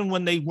wins, even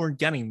when they weren't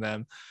getting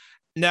them.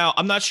 Now,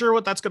 I'm not sure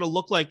what that's going to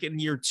look like in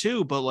year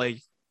 2, but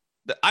like,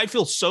 I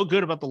feel so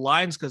good about the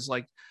Lions because,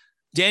 like,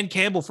 Dan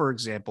Campbell, for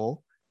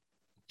example,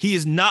 he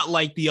is not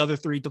like the other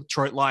 3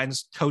 Detroit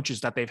Lions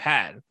coaches that they've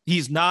had.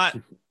 He's not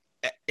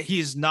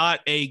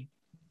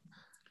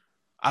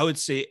I would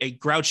say a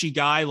grouchy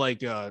guy like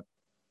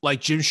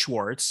Jim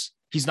Schwartz.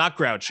 He's not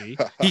grouchy.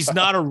 He's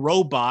not a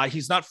robot.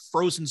 He's not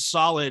frozen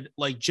solid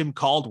like Jim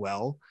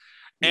Caldwell.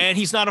 And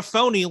he's not a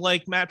phony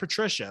like Matt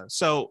Patricia.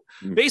 So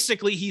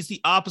basically, he's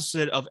the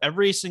opposite of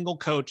every single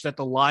coach that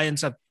the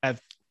Lions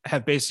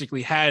have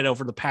basically had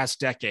over the past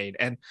decade.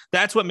 And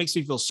that's what makes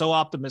me feel so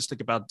optimistic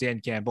about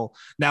Dan Campbell.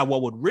 Now,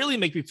 what would really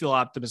make me feel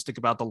optimistic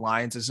about the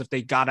Lions is if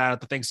they got out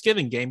of the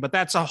Thanksgiving game, but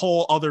that's a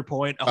whole other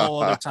point, a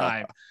whole other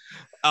time.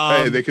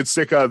 Hey, they could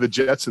stick the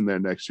Jets in there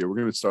next year. We're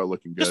going to start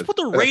looking good. Just put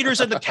the Raiders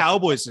and the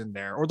Cowboys in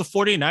there, or the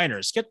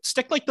 49ers.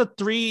 Stick like the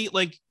 3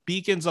 like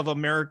beacons of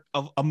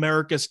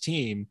America's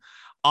team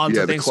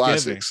onto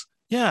Thanksgiving.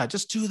 Yeah,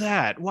 just do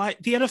that. Why?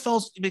 The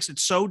NFL makes it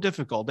so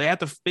difficult. They have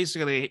to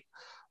basically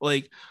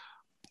like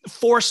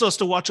force us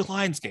to watch a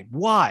Lions game.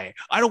 Why?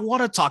 I don't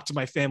want to talk to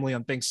my family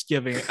on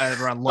Thanksgiving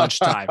around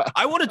lunchtime.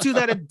 I want to do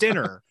that at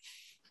dinner.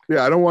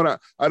 Yeah, I don't want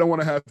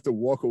to have to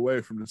walk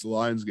away from this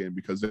Lions game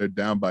because they're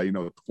down by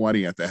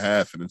 20 at the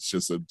half, and it's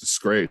just a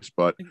disgrace.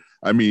 But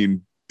I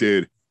mean,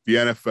 the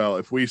NFL,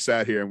 if we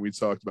sat here and we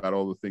talked about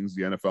all the things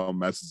the NFL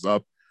messes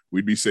up,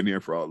 we'd be sitting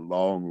here for a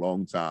long,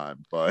 long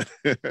time. But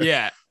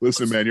yeah,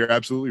 listen, man, you're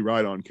absolutely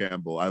right on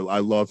Campbell. I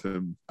love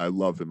him. I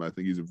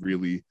think he's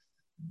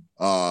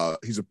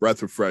he's a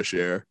breath of fresh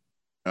air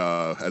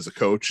as a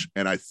coach.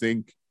 And I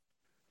think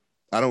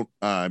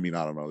I mean,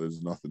 I don't know.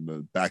 There's nothing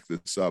to back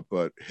this up,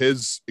 but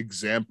his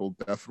example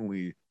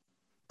definitely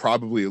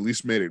probably at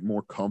least made it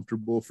more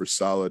comfortable for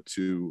Salah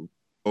to,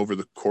 over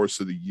the course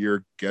of the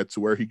year, get to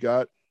where he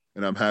got.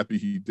 And I'm happy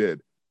he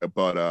did.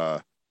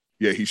 But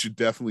yeah, he should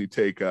definitely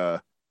take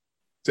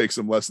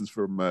some lessons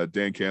from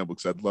Dan Campbell,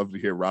 because I'd love to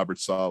hear Robert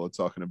Saleh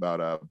talking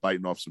about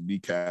biting off some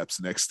kneecaps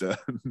next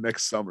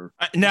next summer.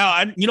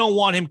 Now, you don't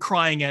want him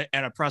crying at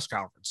a press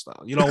conference,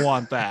 though. You don't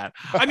want that.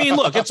 I mean,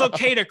 look, it's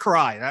okay to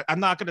cry. I'm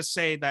not going to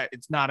say that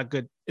it's not a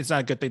good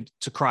thing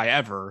to cry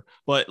ever,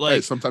 but like,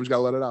 hey, sometimes you got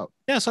to let it out.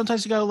 Yeah,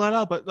 sometimes you got to let it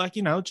out, but like,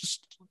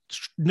 just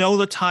know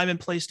the time and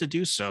place to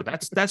do so.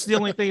 That's the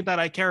only thing that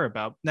I care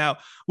about. Now,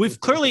 we've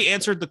clearly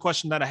answered the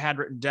question that I had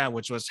written down,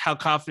 which was how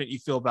confident you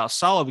feel about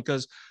Salah,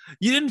 because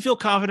you didn't feel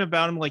confident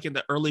about him like in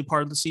the early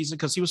part of the season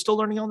because he was still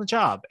learning on the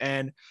job.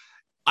 And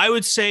I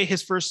would say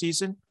his first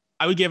season,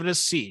 I would give it a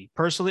C.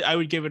 Personally, I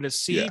would give it a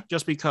C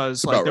just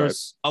because like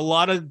there's a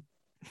lot of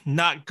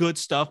not good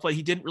stuff, but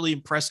he didn't really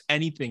impress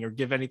anything or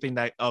give anything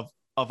that of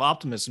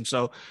optimism.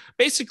 So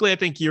basically, I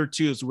think year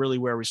 2 is really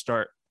where we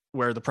start,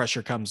 where the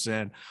pressure comes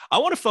in. I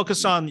want to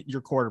focus on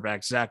your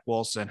quarterback, Zach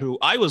Wilson, who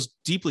I was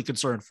deeply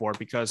concerned for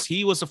because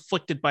he was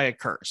afflicted by a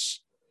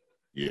curse.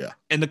 Yeah.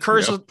 And the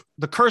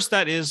curse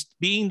that is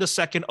being the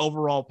second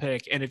overall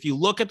pick. And if you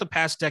look at the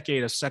past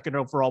decade of second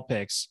overall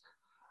picks,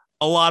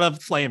 a lot of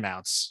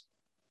flameouts.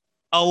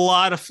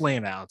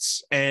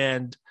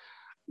 And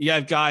you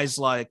have guys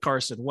like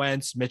Carson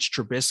Wentz, Mitch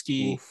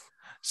Trubisky,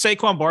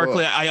 Saquon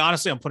Barkley. I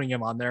honestly, I'm putting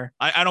him on there.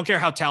 I don't care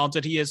how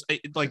talented he is.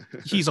 Like,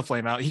 he's a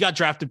flameout. He got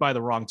drafted by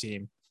the wrong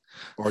team.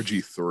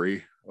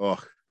 RG3. I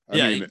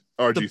mean,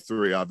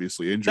 RG3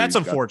 obviously injury. That's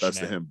unfortunate. That's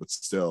to him, but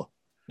still.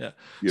 Yeah.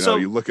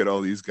 You look at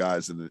all these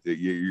guys, and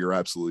you're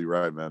absolutely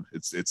right, man.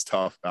 It's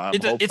tough.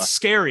 It's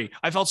scary.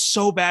 I felt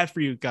so bad for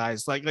you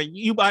guys. Like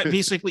you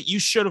basically you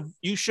should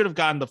have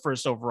gotten the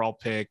first overall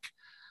pick.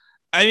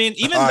 I mean,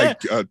 even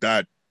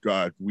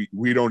God,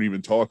 we don't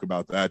even talk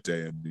about that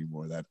day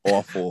anymore. That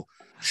awful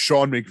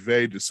Sean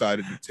McVay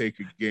decided to take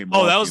a game.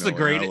 Oh, that was the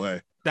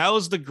greatest. That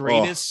was the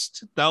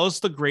greatest. That was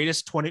the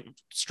greatest 20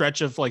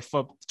 stretch of like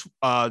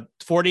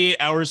 48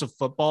 hours of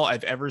football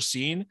I've ever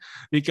seen,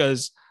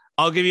 because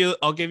I'll give you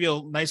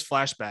a nice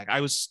flashback.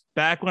 I was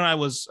back when I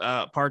was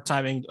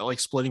part-timing, like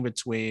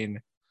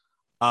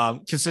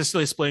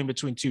consistently splitting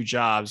between 2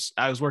 jobs.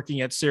 I was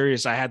working at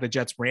Sirius. I had the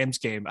Jets Rams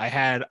game. I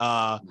had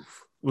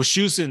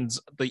Wischusen's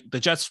the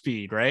Jets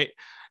feed, right?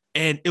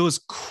 And it was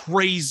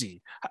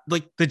crazy.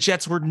 Like, the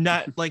Jets were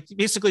not, like,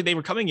 basically they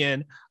were coming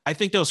in. I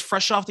think that was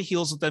fresh off the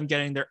heels of them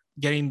getting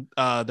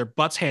their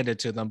butts handed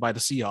to them by the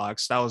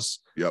Seahawks. That was,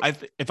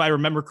 if I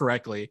remember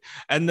correctly.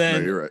 And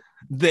then you're right.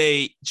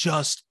 They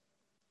just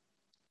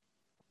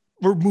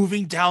were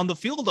moving down the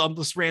field on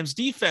this Rams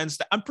defense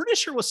that I'm pretty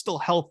sure was still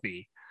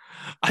healthy.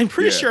 I'm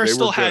pretty sure I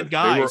still had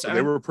guys.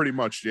 They were pretty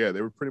much at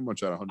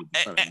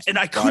 100%. And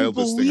I couldn't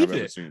believe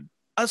it.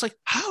 I was like,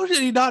 how did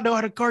he not know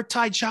how to guard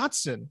Ty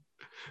Johnson?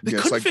 They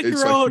couldn't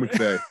figure out.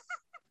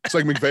 It's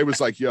like McVay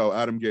was like, yo,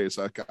 Adam Gase,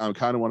 I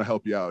kind of want to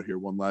help you out here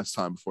one last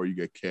time before you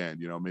get canned.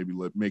 Maybe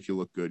make you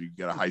look good. You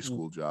get a high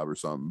school job or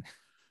something.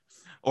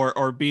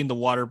 Or being the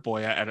water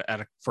boy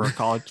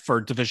for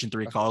a Division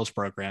III college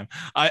program.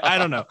 I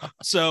don't know.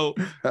 So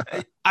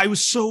I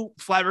was so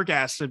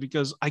flabbergasted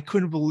because I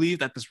couldn't believe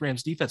that this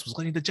Rams defense was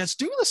letting the Jets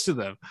do this to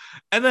them.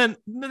 And then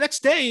the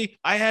next day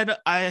I had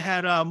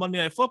Monday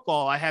Night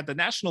Football. I had the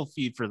national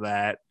feed for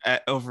that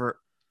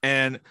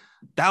and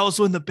that was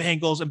when the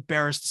Bengals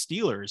embarrassed the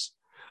Steelers.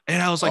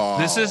 And I was like,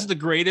 This is the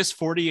greatest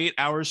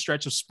 48-hour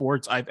stretch of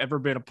sports I've ever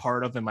been a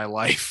part of in my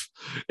life.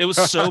 It was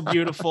so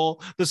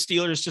beautiful. The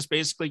Steelers just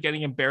basically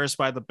getting embarrassed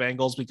by the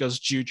Bengals because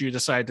Juju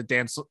decided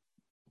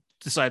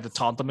to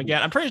taunt them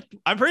again.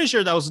 I'm pretty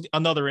sure that was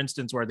another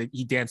instance where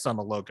he danced on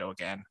the logo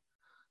again.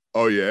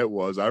 Oh yeah, it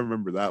was. I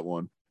remember that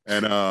one.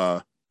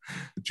 And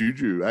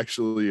Juju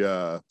actually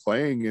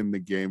playing in the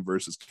game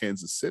versus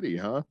Kansas City,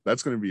 huh?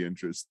 That's going to be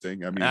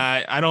interesting. I mean,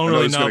 I don't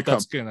really know if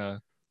that's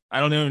gonna. I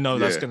don't even know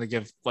that's going to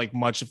give like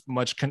much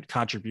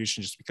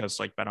contribution, just because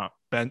like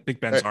Big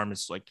Ben's arm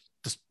is like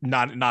just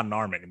not an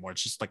arm anymore.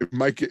 It's just like it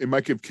might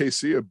give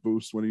KC a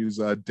boost when he's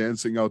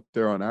dancing out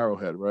there on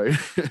Arrowhead, right?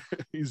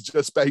 he's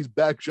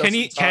back.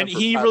 Just can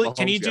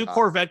he do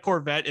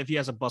Corvette if he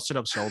has a busted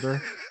up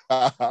shoulder?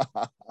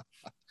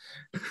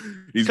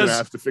 He's gonna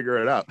have to figure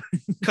it out,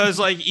 because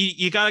like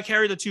you got to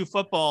carry the 2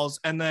 footballs,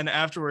 and then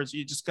afterwards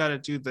you just got to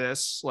do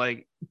this.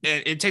 Like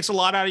it takes a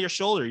lot out of your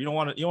shoulder. You don't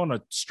want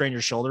to strain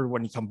your shoulder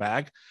when you come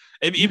back.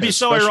 It'd be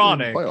so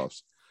ironic.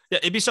 Yeah,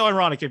 it'd be so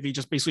ironic if he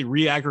just basically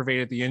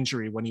re-aggravated the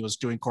injury when he was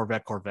doing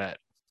Corvette.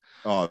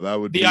 Oh, that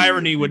would. The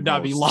irony would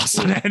not be lost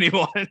on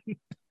anyone.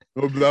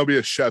 That would be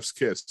a chef's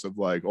kiss of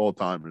like all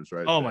timers,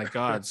 right? Oh my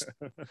God. So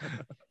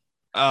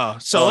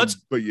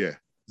But yeah,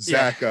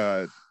 Zach.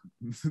 Yeah.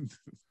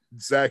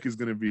 Zach is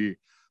going to be.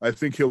 I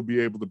think he'll be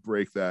able to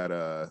break that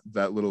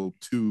little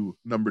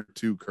number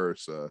 2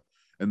 curse,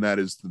 and that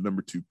is the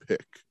number 2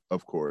 pick,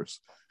 of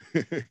course,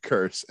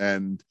 curse.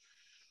 And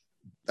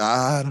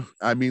I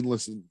mean,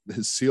 listen,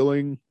 his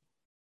ceiling,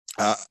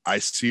 I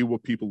see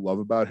what people love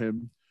about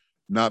him.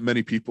 Not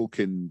many people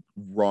can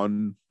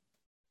run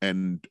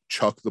and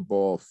chuck the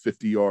ball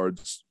 50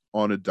 yards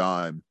on a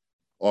dime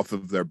off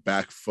of their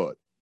back foot.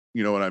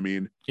 You know what I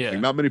mean? Yeah. Like,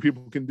 not many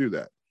people can do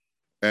that.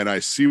 And I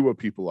see what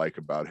people like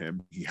about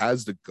him. He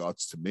has the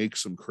guts to make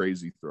some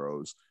crazy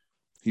throws.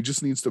 He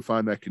just needs to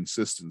find that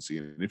consistency.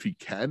 And if he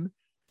can,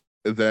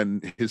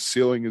 then his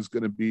ceiling is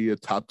going to be a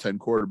top 10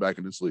 quarterback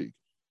in this league.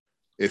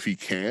 If he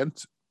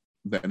can't,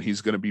 then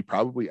he's going to be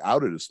probably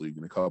out of this league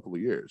in a couple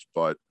of years.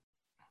 But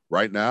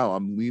right now,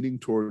 I'm leaning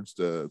towards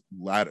the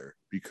latter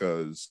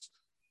because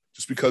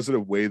of the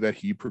way that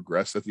he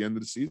progressed at the end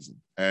of the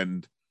season.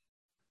 And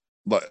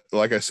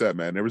like I said,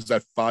 man, there was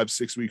that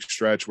 5-6 week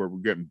stretch where we're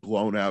getting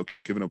blown out,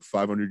 giving up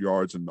 500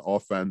 yards, and the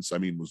offense, I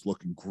mean, was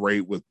looking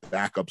great with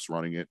backups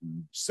running it,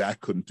 and Zach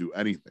couldn't do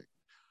anything.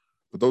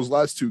 But those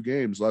last 3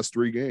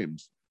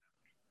 games,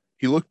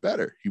 he looked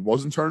better. He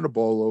wasn't turning the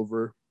ball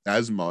over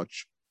as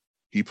much.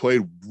 He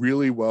played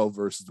really well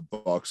versus the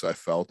Bucs, I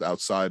felt,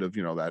 outside of,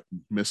 that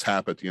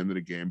mishap at the end of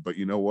the game. But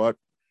you know what?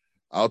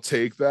 I'll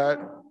take that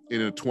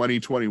in a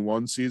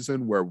 2021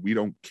 season where we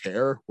don't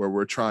care, where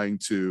we're trying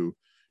to,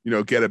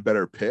 get a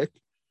better pick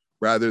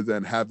rather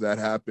than have that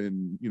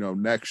happen,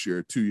 next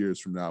year, 2 years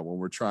from now, when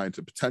we're trying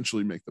to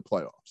potentially make the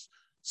playoffs.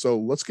 So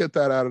let's get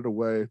that out of the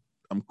way.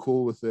 I'm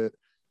cool with it.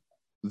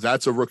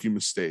 That's a rookie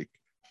mistake.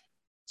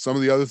 Some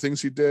of the other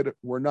things he did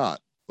were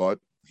not, but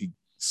he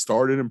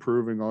started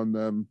improving on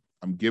them.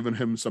 I'm giving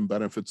him some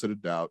benefits of the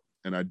doubt,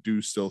 and I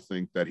do still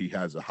think that he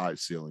has a high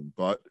ceiling,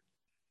 but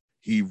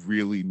he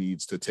really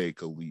needs to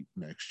take a leap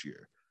next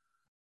year.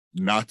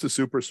 Not to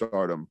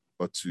superstardom,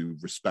 but to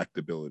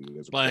respectability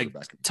as a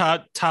quarterback.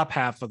 Top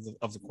half of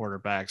the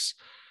quarterbacks.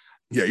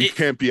 Yeah, you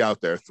can't be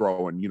out there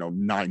throwing,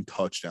 9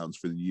 touchdowns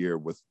for the year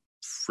with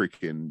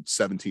freaking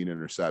 17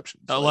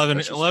 interceptions. 11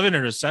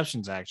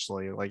 interceptions,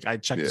 actually. Like, I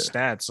checked the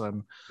stats.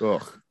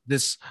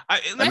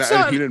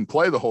 He didn't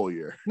play the whole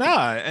year.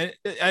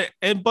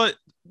 But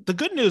the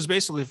good news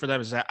basically for them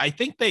is that I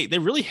think they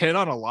really hit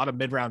on a lot of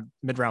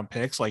mid-round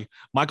picks, like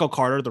Michael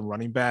Carter, the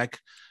running back.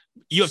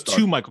 You have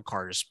 2 Michael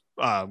Carters.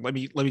 Let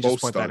me just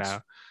point that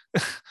out.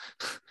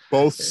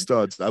 Both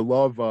studs. I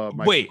love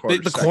Michael Carter.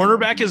 The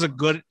cornerback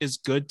is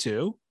good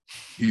too.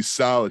 He's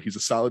solid. He's a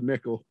solid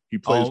nickel. He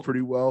plays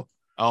pretty well.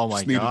 Oh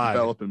my God. Need to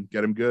develop him,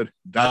 get him good.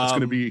 That's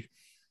gonna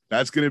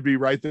be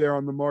right there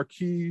on the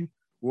marquee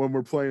when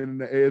we're playing in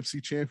the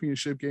AFC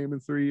Championship game in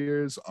 3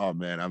 years. Oh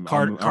man, I'm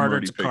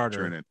already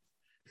picturing it.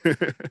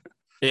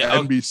 Yeah,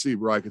 NBC,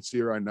 bro. I can see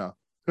it right now.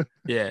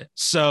 Yeah.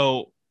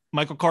 So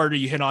Michael Carter,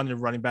 you hit on the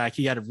running back.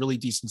 He had a really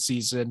decent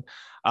season.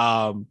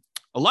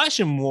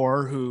 Elijah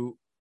Moore, who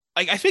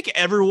I think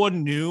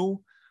everyone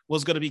knew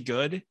was going to be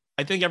good.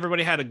 I think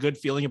everybody had a good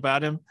feeling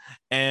about him,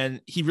 and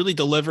he really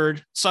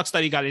delivered. Sucks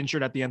that he got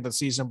injured at the end of the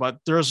season, but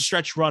there was a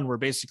stretch run where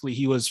basically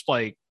he was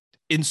like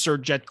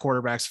insert Jet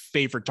quarterback's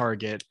favorite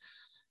target.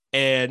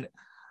 And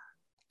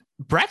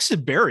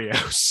Braxton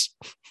Berrios.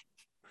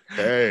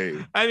 Hey,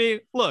 I mean,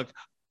 look,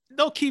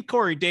 they'll keep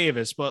Corey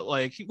Davis, but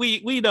like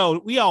we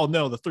all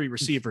know the 3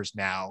 receivers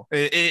now.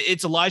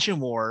 It's Elijah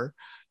Moore,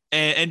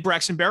 and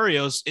Braxton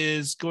Berrios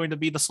is going to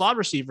be the slot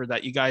receiver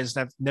that you guys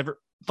have never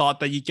thought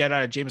that you get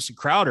out of Jamison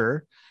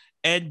Crowder.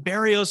 And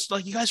Berrios,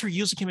 like, you guys are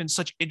using him in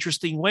such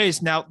interesting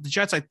ways. Now, the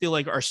Jets, I feel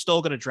like, are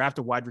still going to draft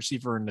a wide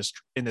receiver in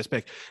this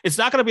pick. It's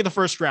not going to be the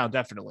first round,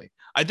 definitely.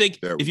 I think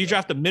if you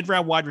draft a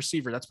mid-round wide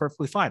receiver, that's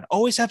perfectly fine.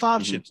 Always have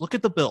options. Mm-hmm. Look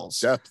at the Bills.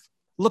 Depth.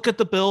 Look at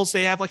the Bills.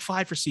 They have like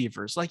 5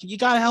 receivers. Like, you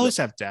got to always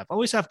have depth.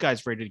 Always have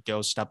guys ready to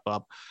go, step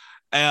up.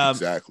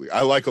 Exactly.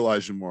 I like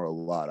Elijah Moore a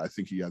lot. I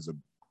think he has a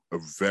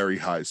very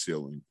high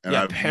ceiling.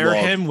 And pair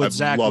him with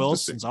Zach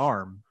Wilson's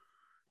arm.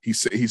 He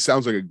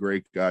sounds like a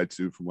great guy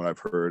too, from what I've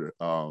heard.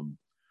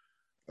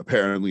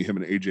 Apparently him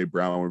and AJ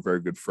Brown were very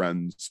good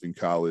friends in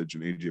college,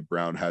 and AJ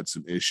Brown had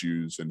some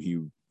issues, and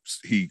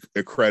he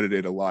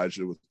accredited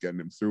Elijah with getting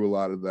him through a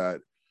lot of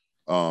that.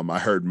 I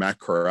heard Matt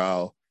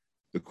Corral,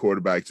 the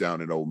quarterback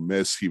down at Ole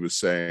Miss, he was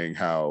saying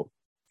how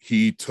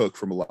he took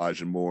from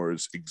Elijah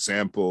Moore's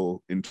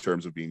example in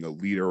terms of being a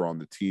leader on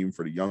the team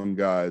for the young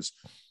guys.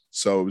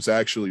 So it was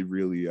actually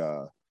really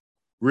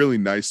really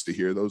nice to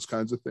hear those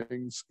kinds of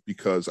things,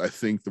 because I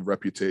think the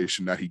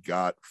reputation that he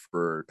got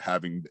for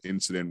having the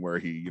incident where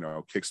he,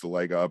 kicks the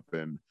leg up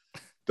and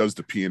does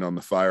the peeing on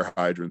the fire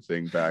hydrant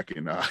thing back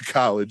in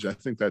college, I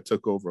think that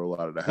took over a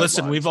lot of the headlines.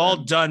 Listen, we've all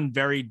done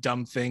very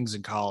dumb things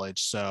in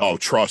college. So,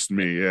 trust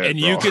me. Yeah. And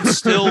you can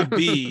still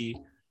be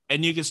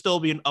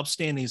an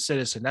upstanding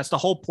citizen. That's the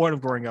whole point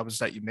of growing up, is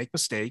that you make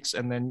mistakes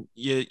and then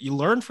you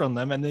learn from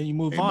them and then you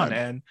move on,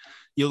 and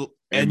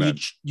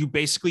you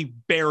basically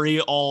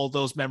bury all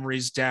those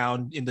memories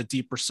down in the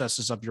deep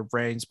recesses of your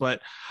brains.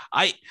 But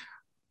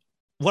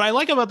what I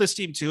like about this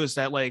team too is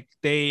that, like,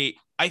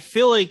 I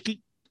feel like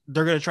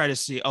they're going to try to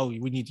see,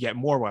 we need to get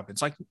more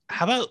weapons. Like,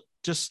 how about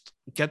just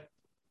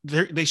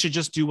they should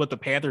just do what the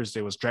Panthers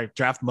did, was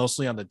draft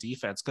mostly on the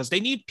defense, because they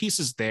need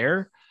pieces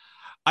there.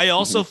 I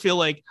also feel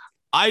like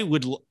I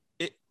would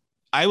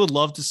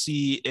love to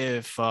see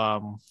if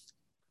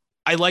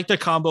I like the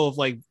combo of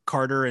like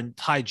Carter and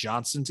Ty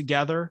Johnson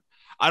together.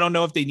 I don't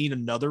know if they need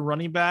another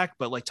running back,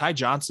 but like Ty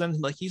Johnson,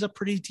 like he's a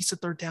pretty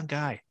decent third down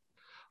guy.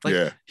 Like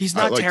Yeah, he's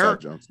I not like Ty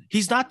Johnson.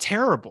 he's not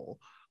terrible.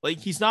 Like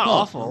he's not No,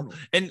 awful.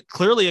 And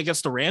clearly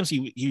against the Rams,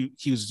 he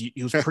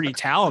was pretty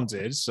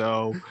talented.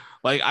 So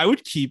like I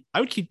would keep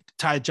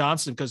Ty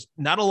Johnson because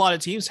not a lot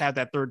of teams have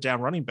that third down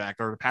running back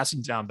or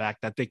passing down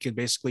back that they could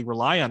basically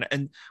rely on.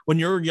 And when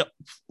you're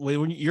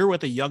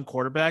with a young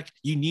quarterback,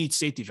 you need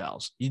safety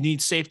valves. You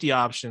need safety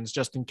options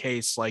just in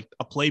case like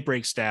a play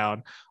breaks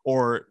down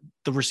or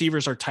the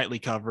receivers are tightly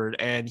covered,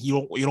 and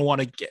you don't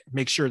want to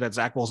make sure that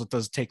Zach Wilson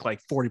doesn't take like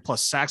 40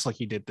 plus sacks like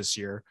he did this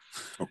year.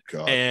 Oh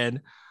God.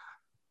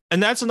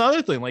 And that's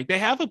another thing. Like they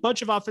have a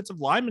bunch of offensive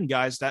lineman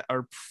guys that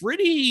are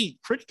pretty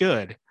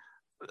good.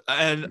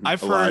 And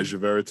I've Elijah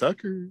heard Vera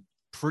Tucker.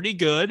 pretty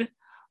good.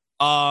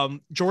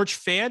 George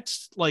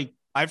Fant, like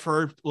I've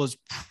heard, was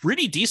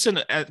pretty decent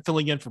at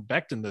filling in for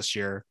Becton this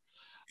year.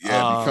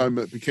 Yeah,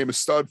 became a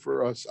stud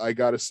for us. I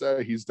gotta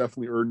say, he's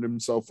definitely earned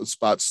himself a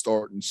spot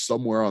starting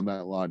somewhere on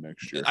that line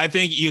next year. I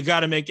think you got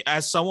to make,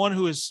 as someone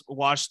who has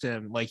watched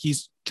him, like he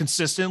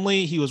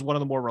was one of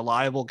the more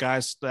reliable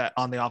guys that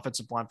on the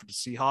offensive line for the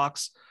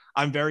Seahawks.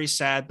 I'm very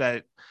sad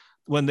that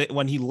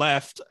when he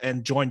left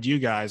and joined you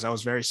guys, I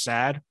was very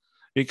sad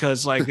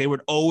because like they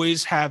would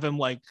always have him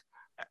like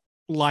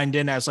lined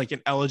in as like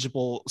an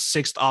eligible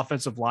sixth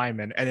offensive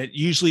lineman, and it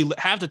usually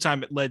half the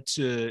time it led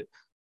to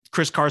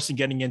Chris Carson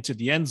getting into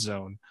the end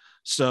zone.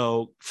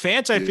 So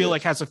Fant, I feel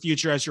like has a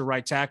future as your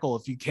right tackle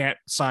if you can't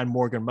sign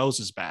Morgan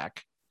Moses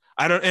back.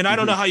 I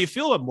don't know how you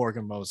feel about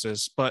Morgan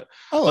Moses, but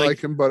I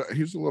like him, but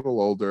he's a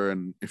little older,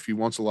 and if he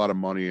wants a lot of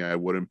money, I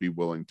wouldn't be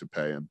willing to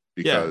pay him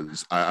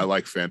because I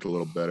like Fant a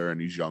little better,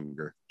 and he's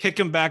younger. Kick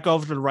him back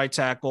over to the right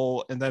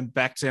tackle, and then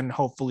Becton,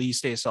 hopefully he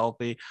stays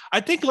healthy. I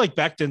think like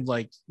Becton,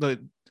 like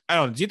I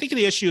don't know. Do you think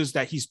the issue is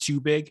that he's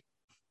too big?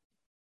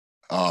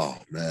 Oh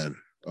man.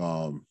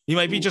 He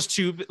might be just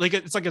too like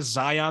it's like a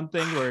Zion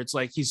thing where it's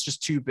like he's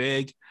just too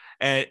big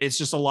and it's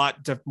just a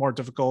lot more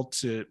difficult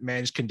to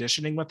manage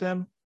conditioning with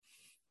him.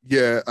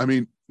 Yeah, I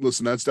mean,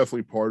 listen, that's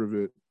definitely part of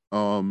it.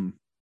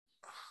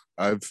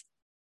 I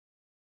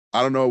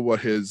don't know what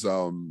his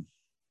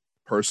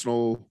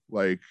personal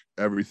like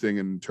everything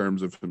in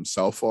terms of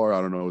himself are.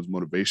 I don't know his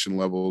motivation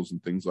levels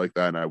and things like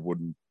that, and I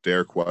wouldn't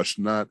dare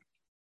question that.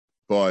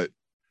 But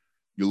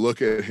you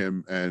look at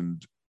him,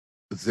 and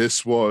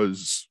this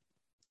was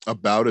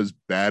about as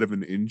bad of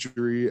an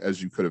injury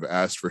as you could have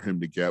asked for him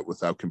to get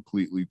without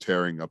completely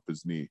tearing up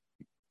his knee.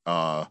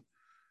 To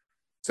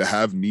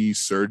have knee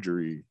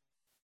surgery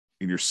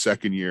in your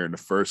second year in the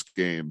first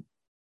game,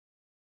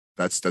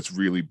 that's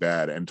really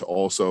bad. And to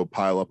also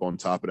pile up on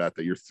top of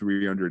that you're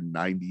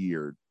 390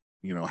 or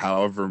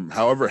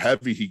however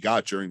heavy he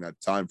got during that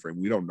time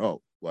frame, we don't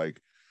know. Like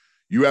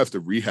you have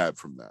to rehab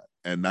from that,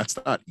 and that's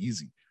not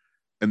easy.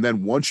 And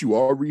then once you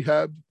are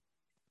rehabbed,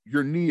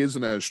 your knee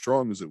isn't as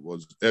strong as it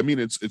was. I mean,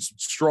 it's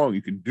strong.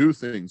 You can do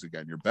things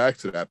again. You're back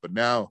to that, but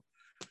now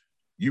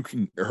you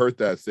can hurt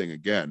that thing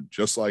again,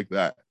 just like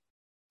that.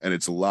 And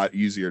it's a lot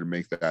easier to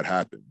make that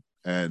happen.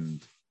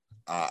 And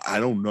I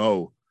don't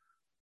know.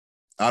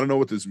 I don't know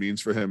what this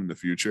means for him in the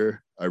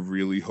future. I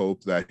really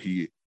hope that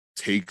he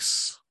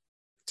takes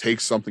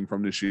something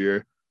from this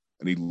year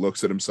and he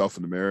looks at himself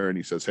in the mirror and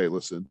he says, hey,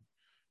 listen,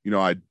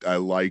 I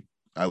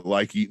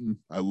like eating.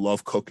 I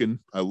love cooking.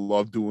 I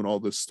love doing all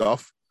this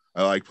stuff.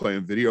 I like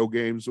playing video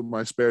games with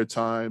my spare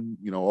time,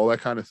 all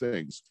that kind of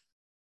things.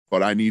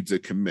 But I need to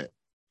commit.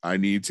 I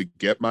need to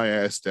get my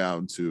ass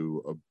down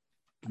to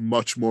a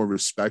much more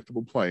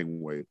respectable playing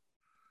weight.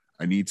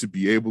 I need to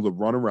be able to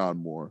run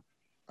around more.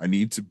 I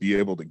need to be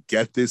able to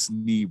get this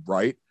knee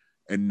right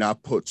and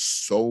not put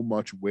so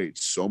much weight,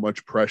 so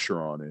much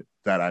pressure on it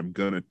that I'm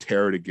going to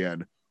tear it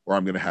again, or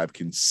I'm going to have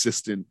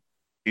consistent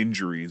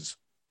injuries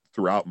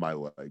throughout my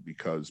leg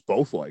because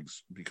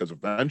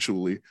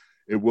eventually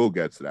it will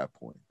get to that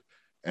point.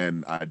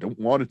 And I don't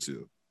want it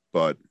to,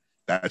 but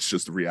that's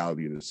just the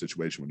reality of the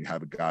situation when you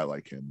have a guy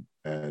like him.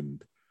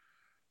 And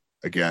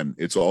again,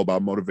 it's all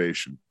about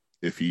motivation.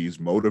 If he's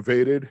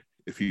motivated,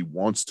 if he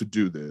wants to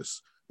do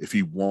this, if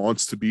he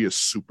wants to be a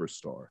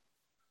superstar,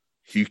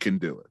 he can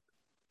do it.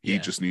 He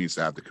just needs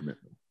to have the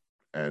commitment.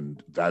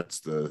 And that's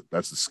the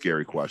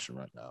scary question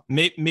right now.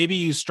 Maybe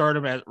you start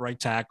him at right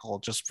tackle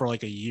just for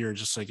like a year,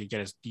 just so he could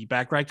get his knee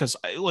back right. Because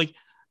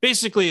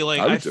basically,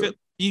 I feel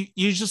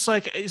you just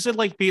like, is it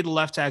like being the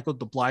left tackle,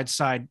 the blind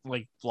side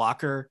like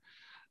blocker?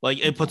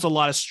 Like it puts a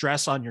lot of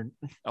stress on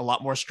a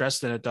lot more stress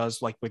than it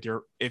does like if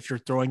you're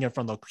throwing it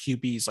from the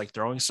QB's like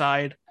throwing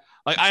side.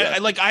 Like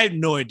exactly. I have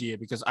no idea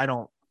because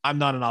I'm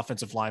not an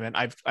offensive lineman.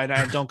 I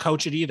don't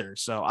coach it either.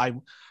 So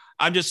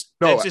I'm just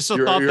it's just a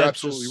thought. You're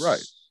absolutely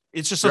right.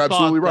 It's just you're a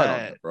absolutely thought right that,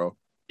 on that, bro.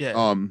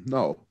 Yeah.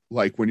 No,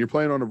 like when you're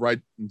playing on the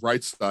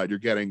right side, you're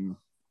getting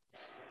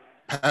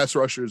pass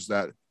rushers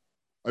that,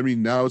 I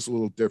mean, now it's a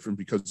little different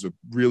because of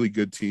really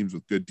good teams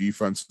with good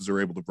defenses are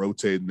able to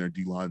rotate and their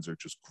D lines are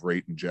just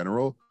great in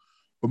general.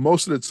 But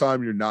most of the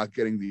time, you're not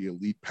getting the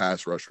elite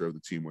pass rusher of the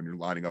team when you're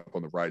lining up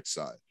on the right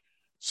side.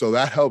 So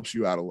that helps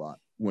you out a lot.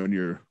 when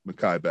you're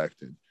Mekhi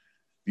Becton.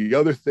 The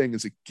other thing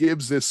is it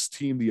gives this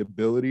team the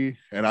ability,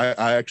 and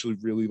I actually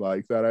really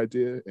like that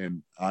idea,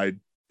 and I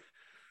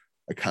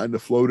kind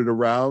of floated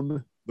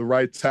around the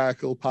right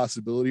tackle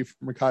possibility for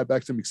Mekhi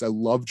Becton because I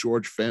love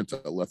George Fant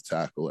at left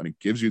tackle, and it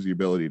gives you the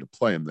ability to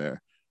play him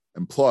there.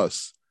 And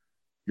plus,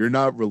 you're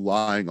not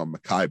relying on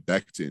Mekhi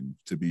Becton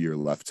to be your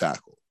left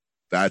tackle.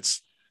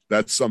 That's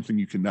something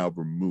you can now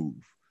remove.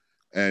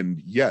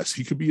 And yes,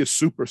 he could be a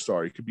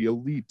superstar. He could be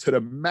elite to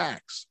the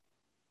max.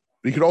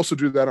 But he could also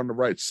do that on the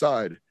right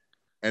side.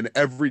 And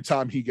every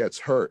time he gets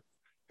hurt,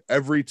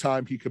 every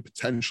time he could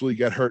potentially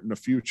get hurt in the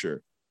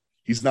future,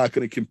 he's not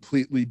going to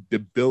completely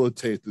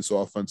debilitate this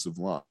offensive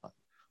line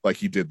like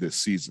he did this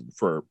season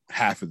for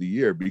half of the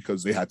year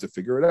because they had to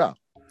figure it out.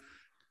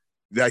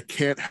 That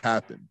can't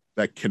happen.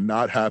 That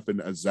cannot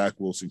happen as Zach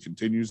Wilson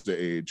continues to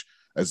age,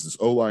 as this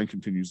O-line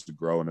continues to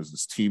grow, and as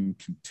this team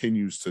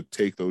continues to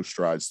take those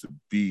strides to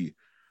be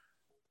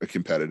a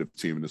competitive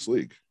team in this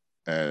league.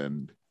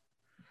 And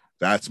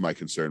that's my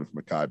concern with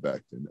Mekhi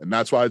Becton. And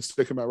that's why I'd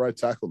stick him at right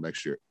tackle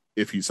next year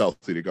if he's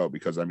healthy to go,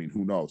 because, I mean,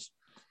 who knows?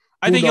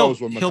 I think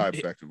knows what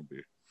Mekhi Becton will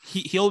be.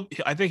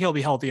 I think he'll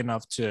be healthy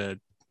enough to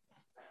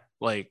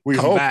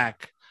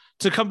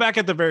come back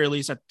at the very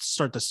least at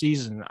start the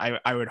season.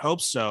 I would hope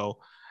so.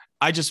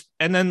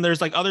 And then there's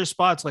like other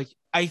spots, like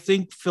I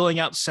think filling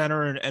out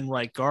center and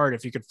right guard,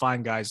 if you could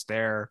find guys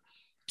there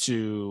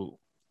to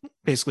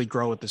basically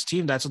grow with this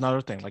team, that's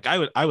another thing. Like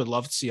I would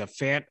love to see a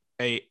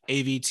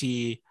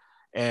AVT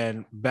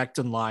and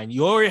Becton line.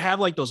 You already have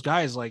like those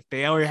guys, like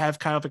they already have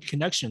kind of a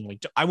connection.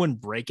 Like I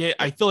wouldn't break it.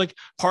 I feel like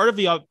part of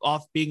the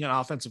off being an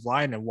offensive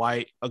line and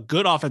why a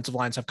good offensive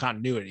lines have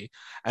continuity,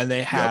 and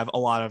they have a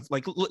lot of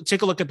like,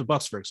 take a look at the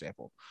Bucks, for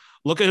example.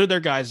 Look at who their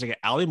guys, they get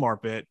Ali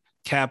Marpet,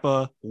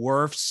 Kappa,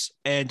 Wirfs,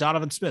 and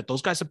Donovan Smith.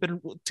 Those guys have been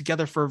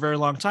together for a very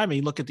long time. And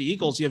you look at the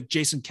Eagles, you have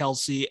Jason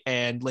Kelsey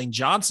and Lane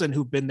Johnson,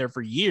 who've been there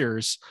for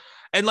years.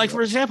 And like,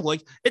 for example,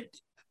 like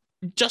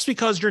just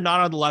because you're not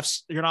on the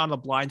left, you're not on the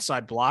blind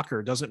side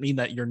blocker doesn't mean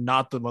that you're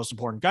not the most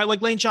important guy.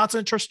 Like Lane Johnson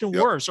and Tristan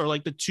Wirfs are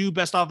like the two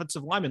best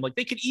offensive linemen. Like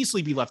they could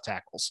easily be left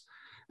tackles.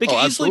 They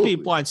could easily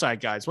be blindside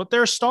guys, but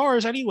they're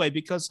stars anyway,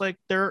 because like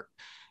they're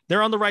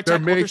on the right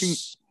tackle.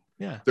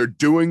 They're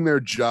doing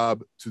their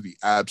job to the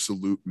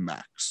absolute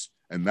max.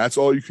 And that's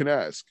all you can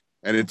ask.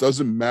 And it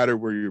doesn't matter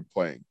where you're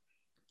playing.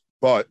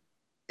 But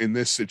in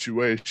this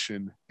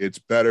situation, it's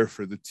better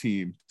for the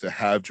team to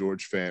have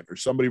George Fant or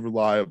somebody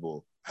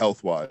reliable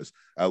health-wise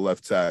at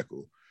left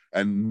tackle.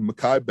 And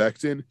Mekhi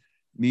Becton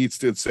needs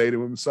to say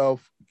to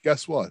himself,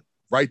 guess what?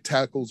 Right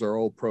tackles are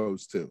all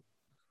pros too.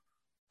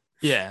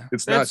 Yeah.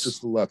 It's not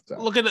just the left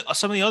tackle. Look at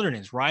some of the other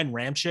names: Ryan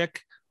Ramczyk,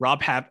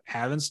 Rob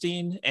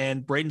Havenstein,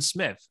 and Braden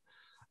Smith.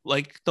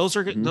 Like those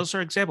are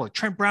examples. Like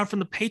Trent Brown from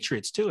the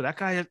Patriots too. That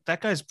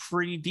guy's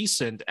pretty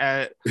decent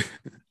at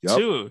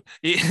too.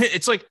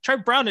 It's like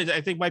Trent Brown,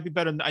 I think, might be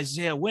better than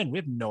Isaiah Wynn. We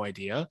have no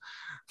idea.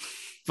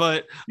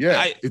 But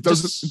it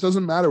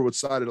doesn't matter what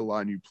side of the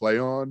line you play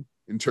on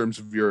in terms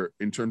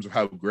of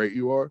how great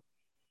you are.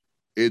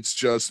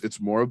 It's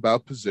more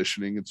about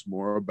positioning. It's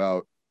more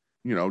about,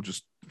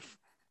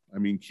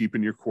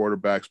 keeping your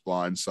quarterbacks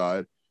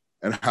blindside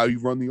and how you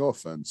run the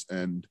offense.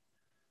 And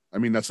I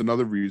mean, that's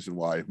another reason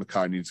why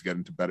Mekhi needs to get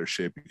into better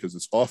shape, because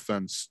this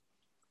offense,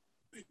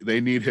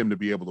 they need him to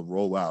be able to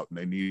roll out, and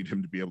they need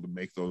him to be able to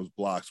make those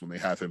blocks when they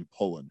have him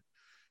pulling.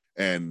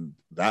 And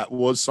that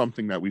was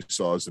something that we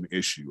saw as an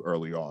issue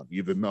early on,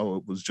 even though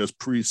it was just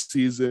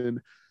preseason.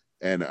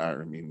 And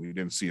we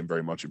didn't see him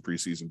very much in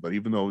preseason, but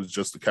even though it was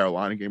just the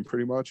Carolina game,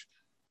 pretty much,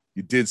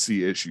 you did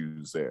see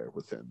issues there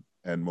with him,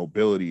 and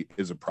mobility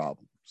is a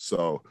problem.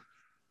 So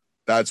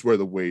that's where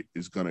the weight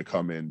is going to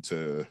come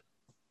into,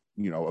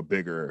 a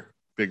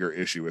bigger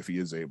issue if he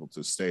is able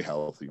to stay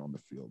healthy on the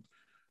field.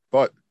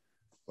 But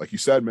like you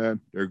said,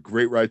 man, there are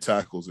great right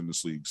tackles in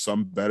this league,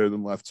 some better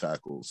than left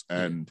tackles.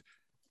 And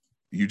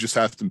you just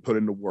have to put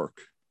in the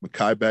work.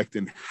 Mekhi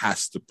Becton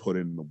has to put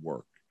in the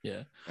work.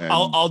 Yeah.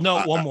 I'll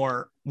note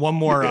one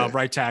more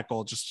right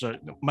tackle, just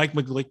Mike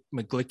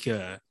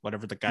McGlinchey,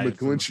 whatever the guy.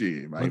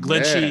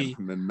 McGlinchey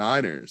from the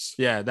Niners.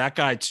 Yeah, that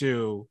guy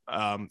too.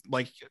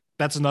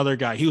 That's another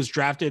guy. He was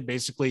drafted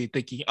basically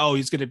thinking, oh,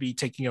 he's going to be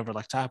taking over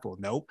left tackle.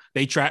 Nope.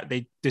 They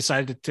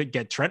decided to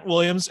get Trent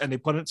Williams, and they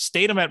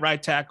stayed him at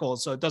right tackle.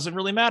 So it doesn't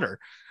really matter.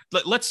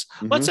 Let's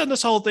end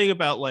this whole thing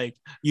about like,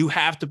 you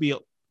have to be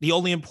the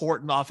only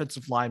important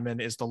offensive lineman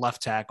is the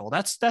left tackle.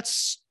 That's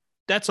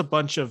a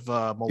bunch of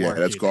malarkey. Yeah,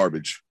 that's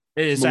garbage.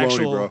 It is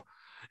actual. Bro.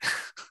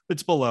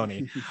 It's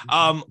baloney.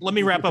 Let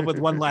me wrap up with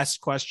one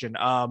last question.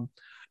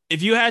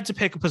 If you had to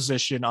pick a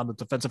position on the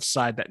defensive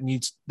side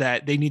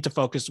that they need to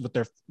focus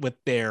with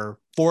their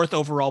fourth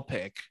overall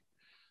pick,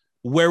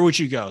 where would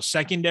you go?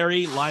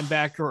 Secondary,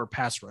 linebacker, or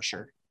pass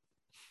rusher?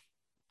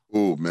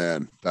 Oh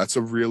man, that's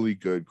a really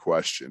good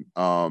question.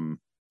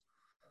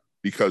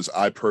 Because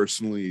I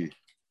personally,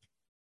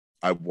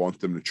 I want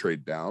them to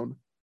trade down.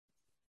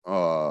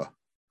 I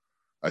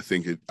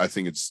think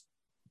it's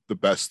the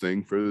best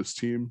thing for this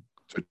team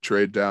to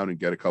trade down and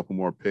get a couple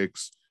more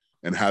picks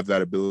and have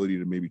that ability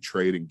to maybe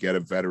trade and get a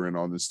veteran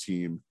on this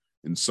team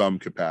in some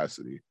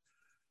capacity.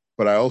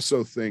 But I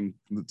also think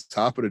the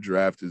top of the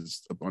draft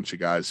is a bunch of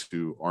guys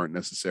who aren't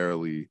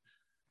necessarily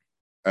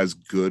as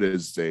good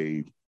as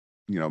they,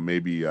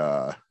 maybe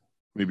are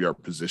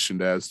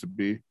positioned as to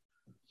be.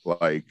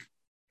 Like,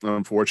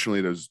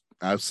 unfortunately, there's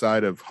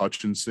outside of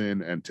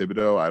Hutchinson and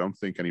Thibodeau, I don't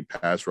think any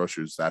pass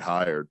rushers that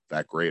high or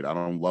that great. I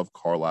don't love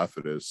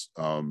Karlaftis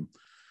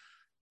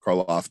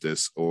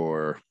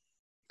or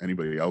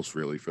anybody else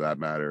really for that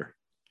matter.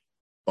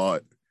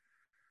 But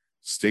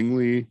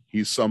Stingley,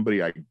 he's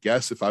somebody, I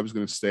guess if I was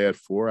going to stay at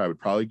 4, I would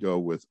probably go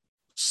with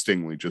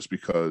Stingley just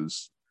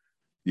because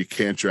you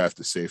can't draft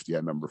a safety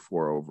at number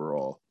 4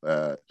 overall.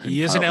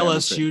 He is an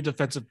LSU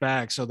defensive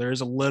back, so there is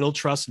a little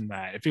trust in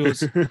that. If it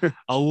was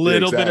a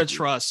little bit of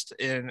trust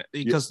in,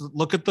 because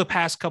look at the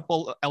past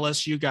couple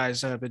LSU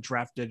guys that have been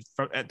drafted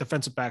from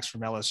defensive backs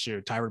from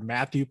LSU. Tyrann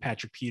Mathieu,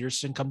 Patrick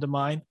Peterson come to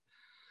mind.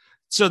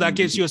 So that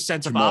gives you a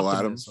sense Jamal of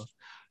optimism. Adams.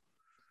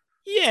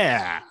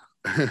 Yeah.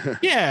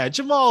 Yeah,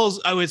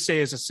 Jamal's, I would say,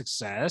 is a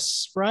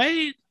success,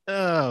 right?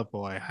 Oh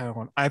boy,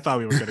 I thought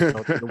we were going to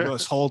go through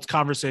this whole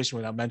conversation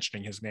without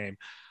mentioning his name,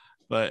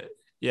 but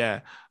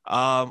yeah.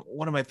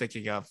 What am I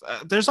thinking of?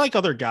 There's like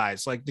other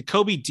guys, like the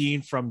Kobe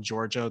Dean from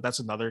Georgia. That's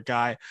another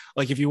guy.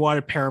 Like if you want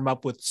to pair him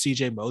up with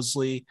CJ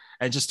Mosley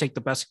and just take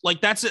the best,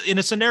 like that's in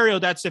a scenario.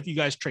 That's if you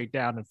guys trade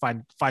down and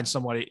find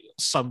somebody,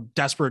 some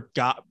desperate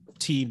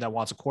team that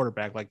wants a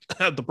quarterback, like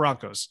the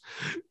Broncos.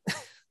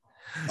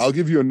 I'll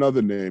give you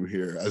another name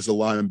here as a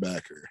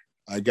linebacker.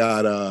 I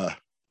got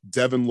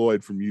Devin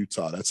Lloyd from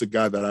Utah. That's a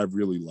guy that I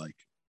really like.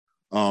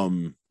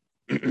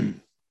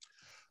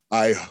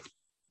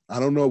 I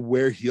don't know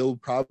where he'll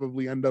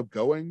probably end up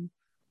going,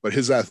 but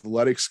his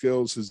athletic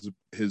skills,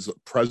 his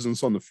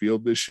presence on the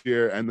field this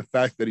year, and the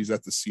fact that he's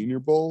at the Senior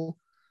Bowl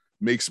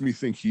makes me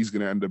think he's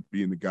going to end up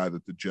being the guy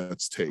that the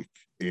Jets take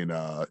in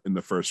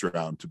the first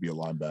round to be a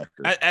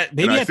linebacker.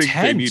 Maybe I think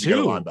 10 they need too. to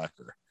get a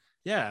linebacker.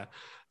 Yeah.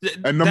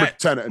 And number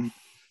 10, and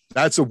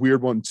that's a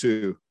weird one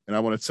too. And I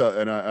want to tell,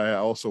 and I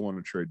also want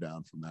to trade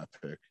down from that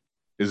pick.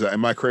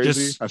 Am I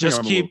crazy?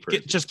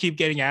 Just keep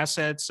getting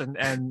assets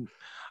and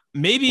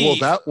maybe. Well,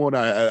 that one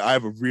I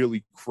have a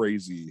really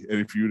crazy, and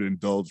if you'd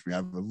indulge me, I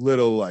have a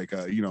little like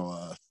a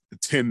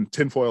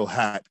tinfoil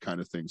hat kind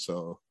of thing.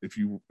 So if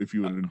you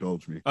would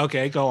indulge me,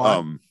 okay, go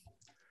on.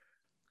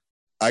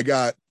 I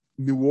got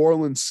New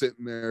Orleans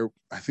sitting there.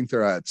 I think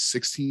they're at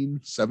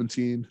 16,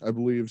 17, I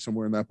believe,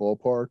 somewhere in that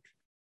ballpark.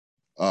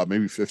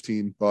 Maybe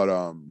 15, but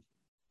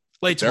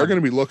they're going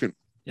to be looking.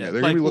 Yeah,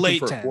 they're going to be looking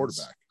for a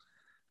quarterback.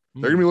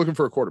 They're going to be looking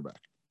for a quarterback.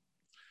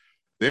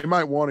 They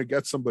might want to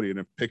get somebody, and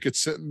if Pickett's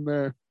sitting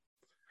there,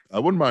 I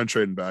wouldn't mind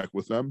trading back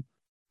with them.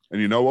 And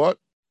you know what?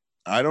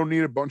 I don't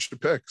need a bunch of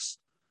picks.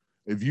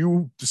 If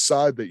you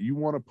decide that you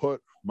want to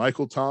put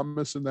Michael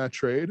Thomas in that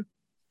trade,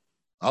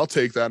 I'll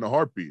take that in a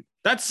heartbeat.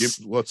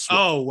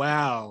 Oh,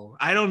 wow.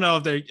 I don't know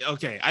if they're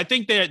okay. I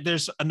think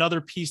there's another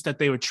piece that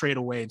they would trade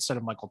away instead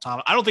of Michael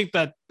Thomas. I don't think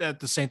that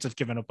the Saints have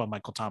given up on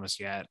Michael Thomas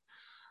yet.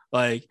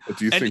 Like, but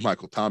do you think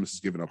Michael Thomas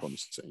is giving up on the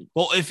Saints?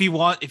 Well, if he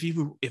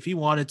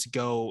wanted to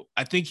go,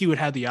 I think he would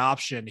have the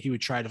option. He would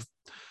try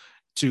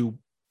to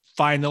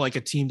find like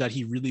a team that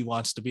he really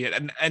wants to be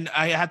at. And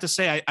I have to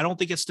say, I don't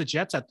think it's the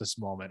Jets at this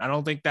moment. I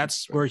don't think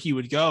that's where he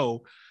would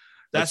go.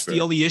 That's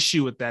the only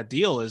issue with that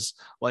deal is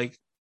like,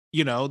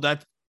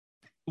 that.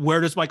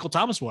 Where does Michael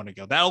Thomas want to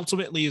go? That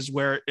ultimately is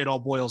where it all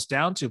boils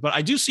down to. But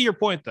I do see your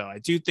point, though. I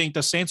do think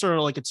the Saints are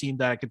like a team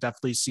that I could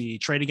definitely see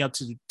trading up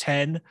to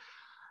 10,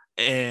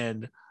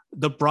 and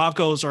the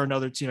Broncos are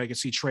another team I could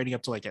see trading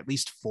up to like at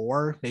least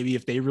 4, maybe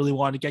if they really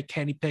want to get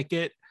Kenny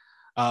Pickett.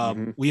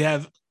 We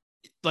have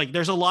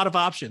there's a lot of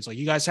options. Like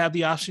you guys have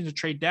the option to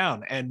trade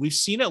down, and we've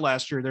seen it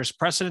last year. There's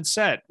precedent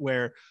set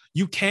where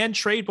you can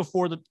trade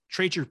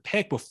your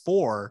pick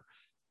before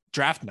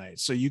draft night,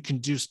 so you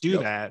can just do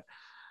that.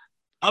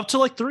 Up to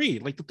like 3,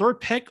 like the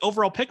third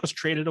overall pick was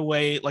traded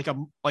away like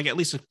at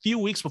least a few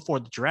weeks before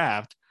the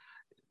draft.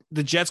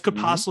 The Jets could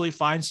possibly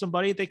find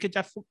somebody. They could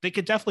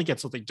definitely get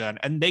something done,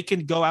 and they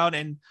can go out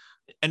and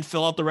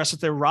fill out the rest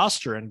of their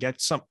roster and get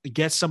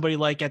somebody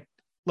like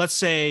let's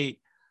say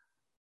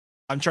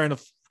I'm trying to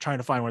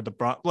find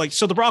where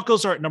so the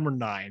Broncos are at number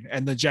 9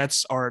 and the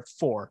Jets are at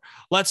 4.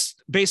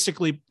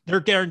 They're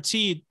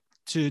guaranteed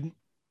to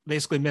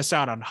basically miss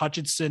out on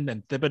Hutchinson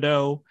and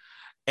Thibodeau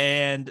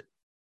and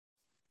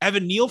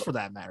Evan Neal for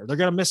that matter. They're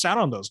going to miss out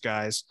on those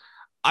guys.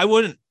 I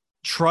wouldn't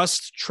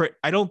trust.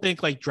 I don't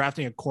think like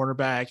drafting a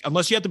cornerback,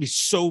 unless you have to be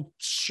so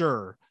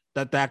sure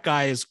that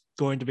guy is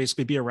going to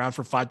basically be around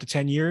for 5 to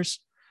 10 years.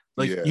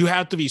 You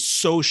have to be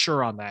so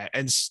sure on that.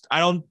 And I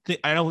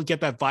don't get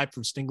that vibe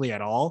from Stingley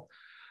at all.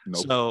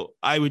 Nope. So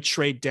I would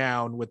trade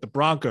down with the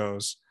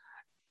Broncos,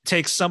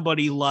 take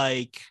somebody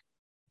like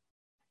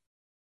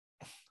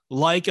a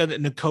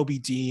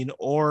Nakobe Dean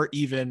or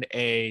even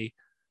a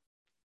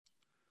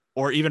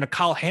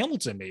Kyle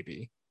Hamilton,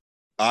 maybe.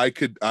 I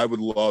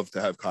would love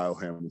to have Kyle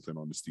Hamilton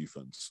on this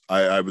defense.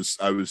 I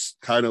was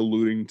kind of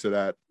alluding to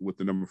that with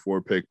the number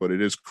 4 pick, but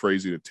it is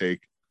crazy to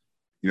take,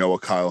 a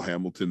Kyle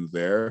Hamilton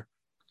there.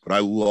 but I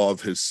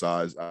love his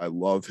size. I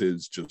love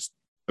his just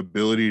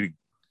ability to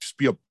just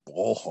be a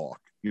ball hawk.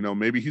 You know,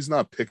 maybe he's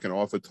not picking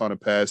off a ton of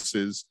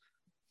passes,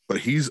 but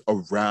he's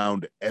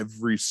around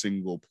every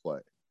single play.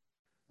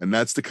 And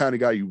that's the kind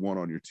of guy you want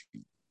on your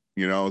team.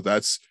 You know,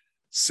 that's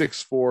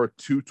 6'4",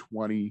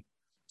 220,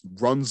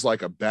 runs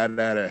like a bat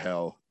out of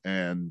hell.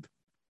 And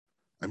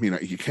I mean,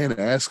 you can't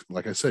ask,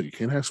 like I said, you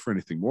can't ask for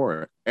anything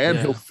more. And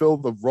he'll fill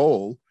the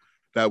role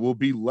that will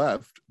be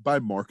left by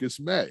Marcus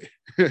May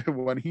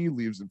when he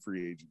leaves in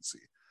free agency.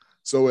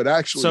 So it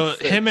actually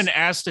fits. Him and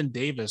Aston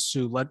Davis,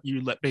 who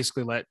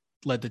basically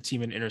led the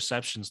team in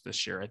interceptions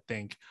this year, I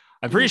think.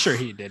 I'm pretty sure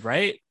he did,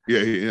 right?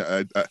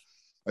 Yeah,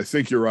 I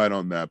think you're right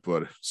on that,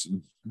 but it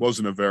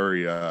wasn't a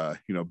very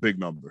big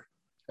number.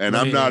 And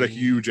I'm not a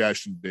huge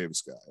Aston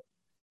Davis guy.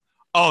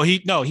 Oh,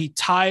 he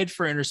tied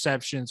for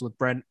interceptions with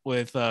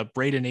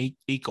Braden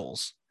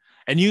Eccles.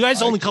 And you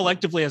guys only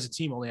collectively as a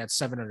team only had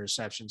 7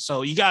 interceptions.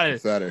 So you got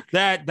it.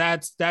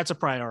 That's a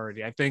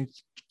priority. I think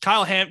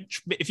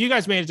if you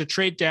guys managed to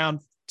trade down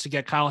to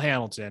get Kyle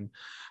Hamilton,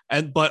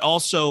 but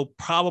also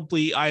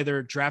probably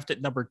either draft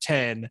at number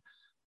 10,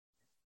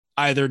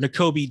 either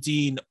Nakobe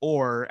Dean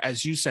or,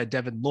 as you said,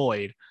 Devin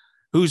Lloyd,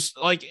 who's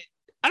like,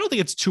 I don't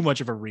think it's too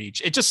much of a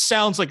reach. It just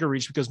sounds like a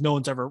reach because no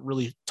one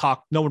really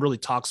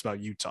talks about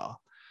Utah.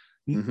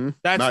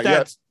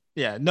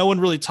 Mm-hmm. No one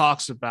really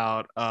talks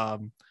about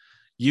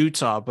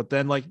Utah, but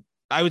then like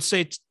I would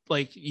say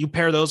like you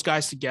pair those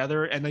guys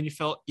together and then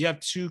you have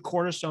 2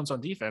 cornerstones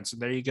on defense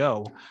and there you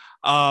go.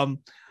 All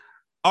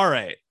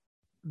right.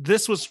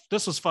 This was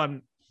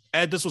fun.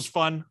 Ed, this was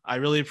fun. I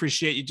really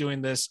appreciate you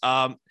doing this.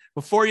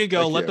 Before you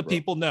go, let the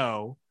people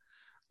know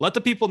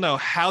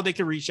how they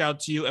can reach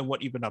out to you and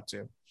what you've been up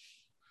to.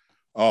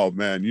 Oh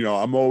man,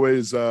 I'm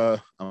always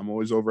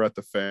over at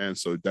the Fan,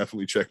 so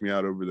definitely check me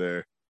out over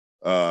there.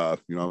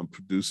 I'm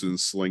producing,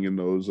 swinging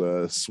those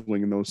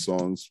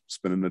songs,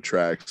 spinning the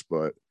tracks,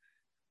 but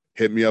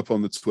hit me up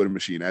on the Twitter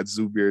machine at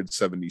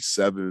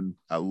Zoobeard77.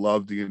 I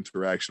love the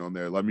interaction on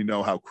there. Let me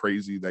know how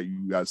crazy that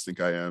you guys think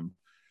I am.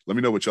 Let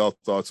me know what y'all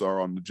thoughts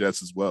are on the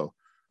Jets as well.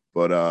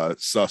 But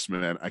Sus,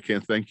 man, I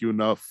can't thank you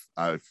enough.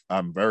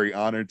 I'm very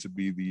honored to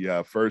be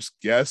the first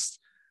guest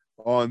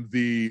on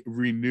the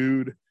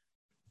renewed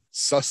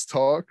Sus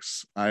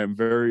Talks. I am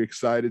very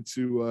excited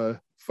to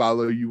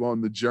follow you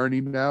on the journey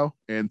now,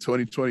 and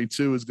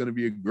 2022 is going to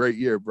be a great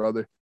year,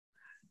 brother.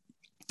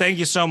 Thank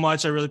you so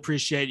much. I really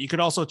appreciate it. You could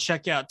also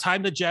check out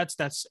Time the Jets.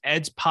 That's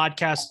Ed's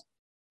podcast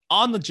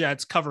on the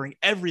Jets, covering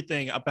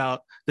everything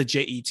about the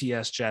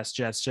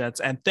Jets.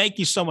 And thank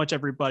you so much,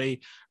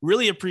 everybody.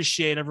 Really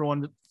appreciate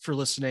everyone for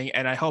listening,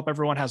 and I hope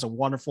everyone has a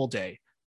wonderful day.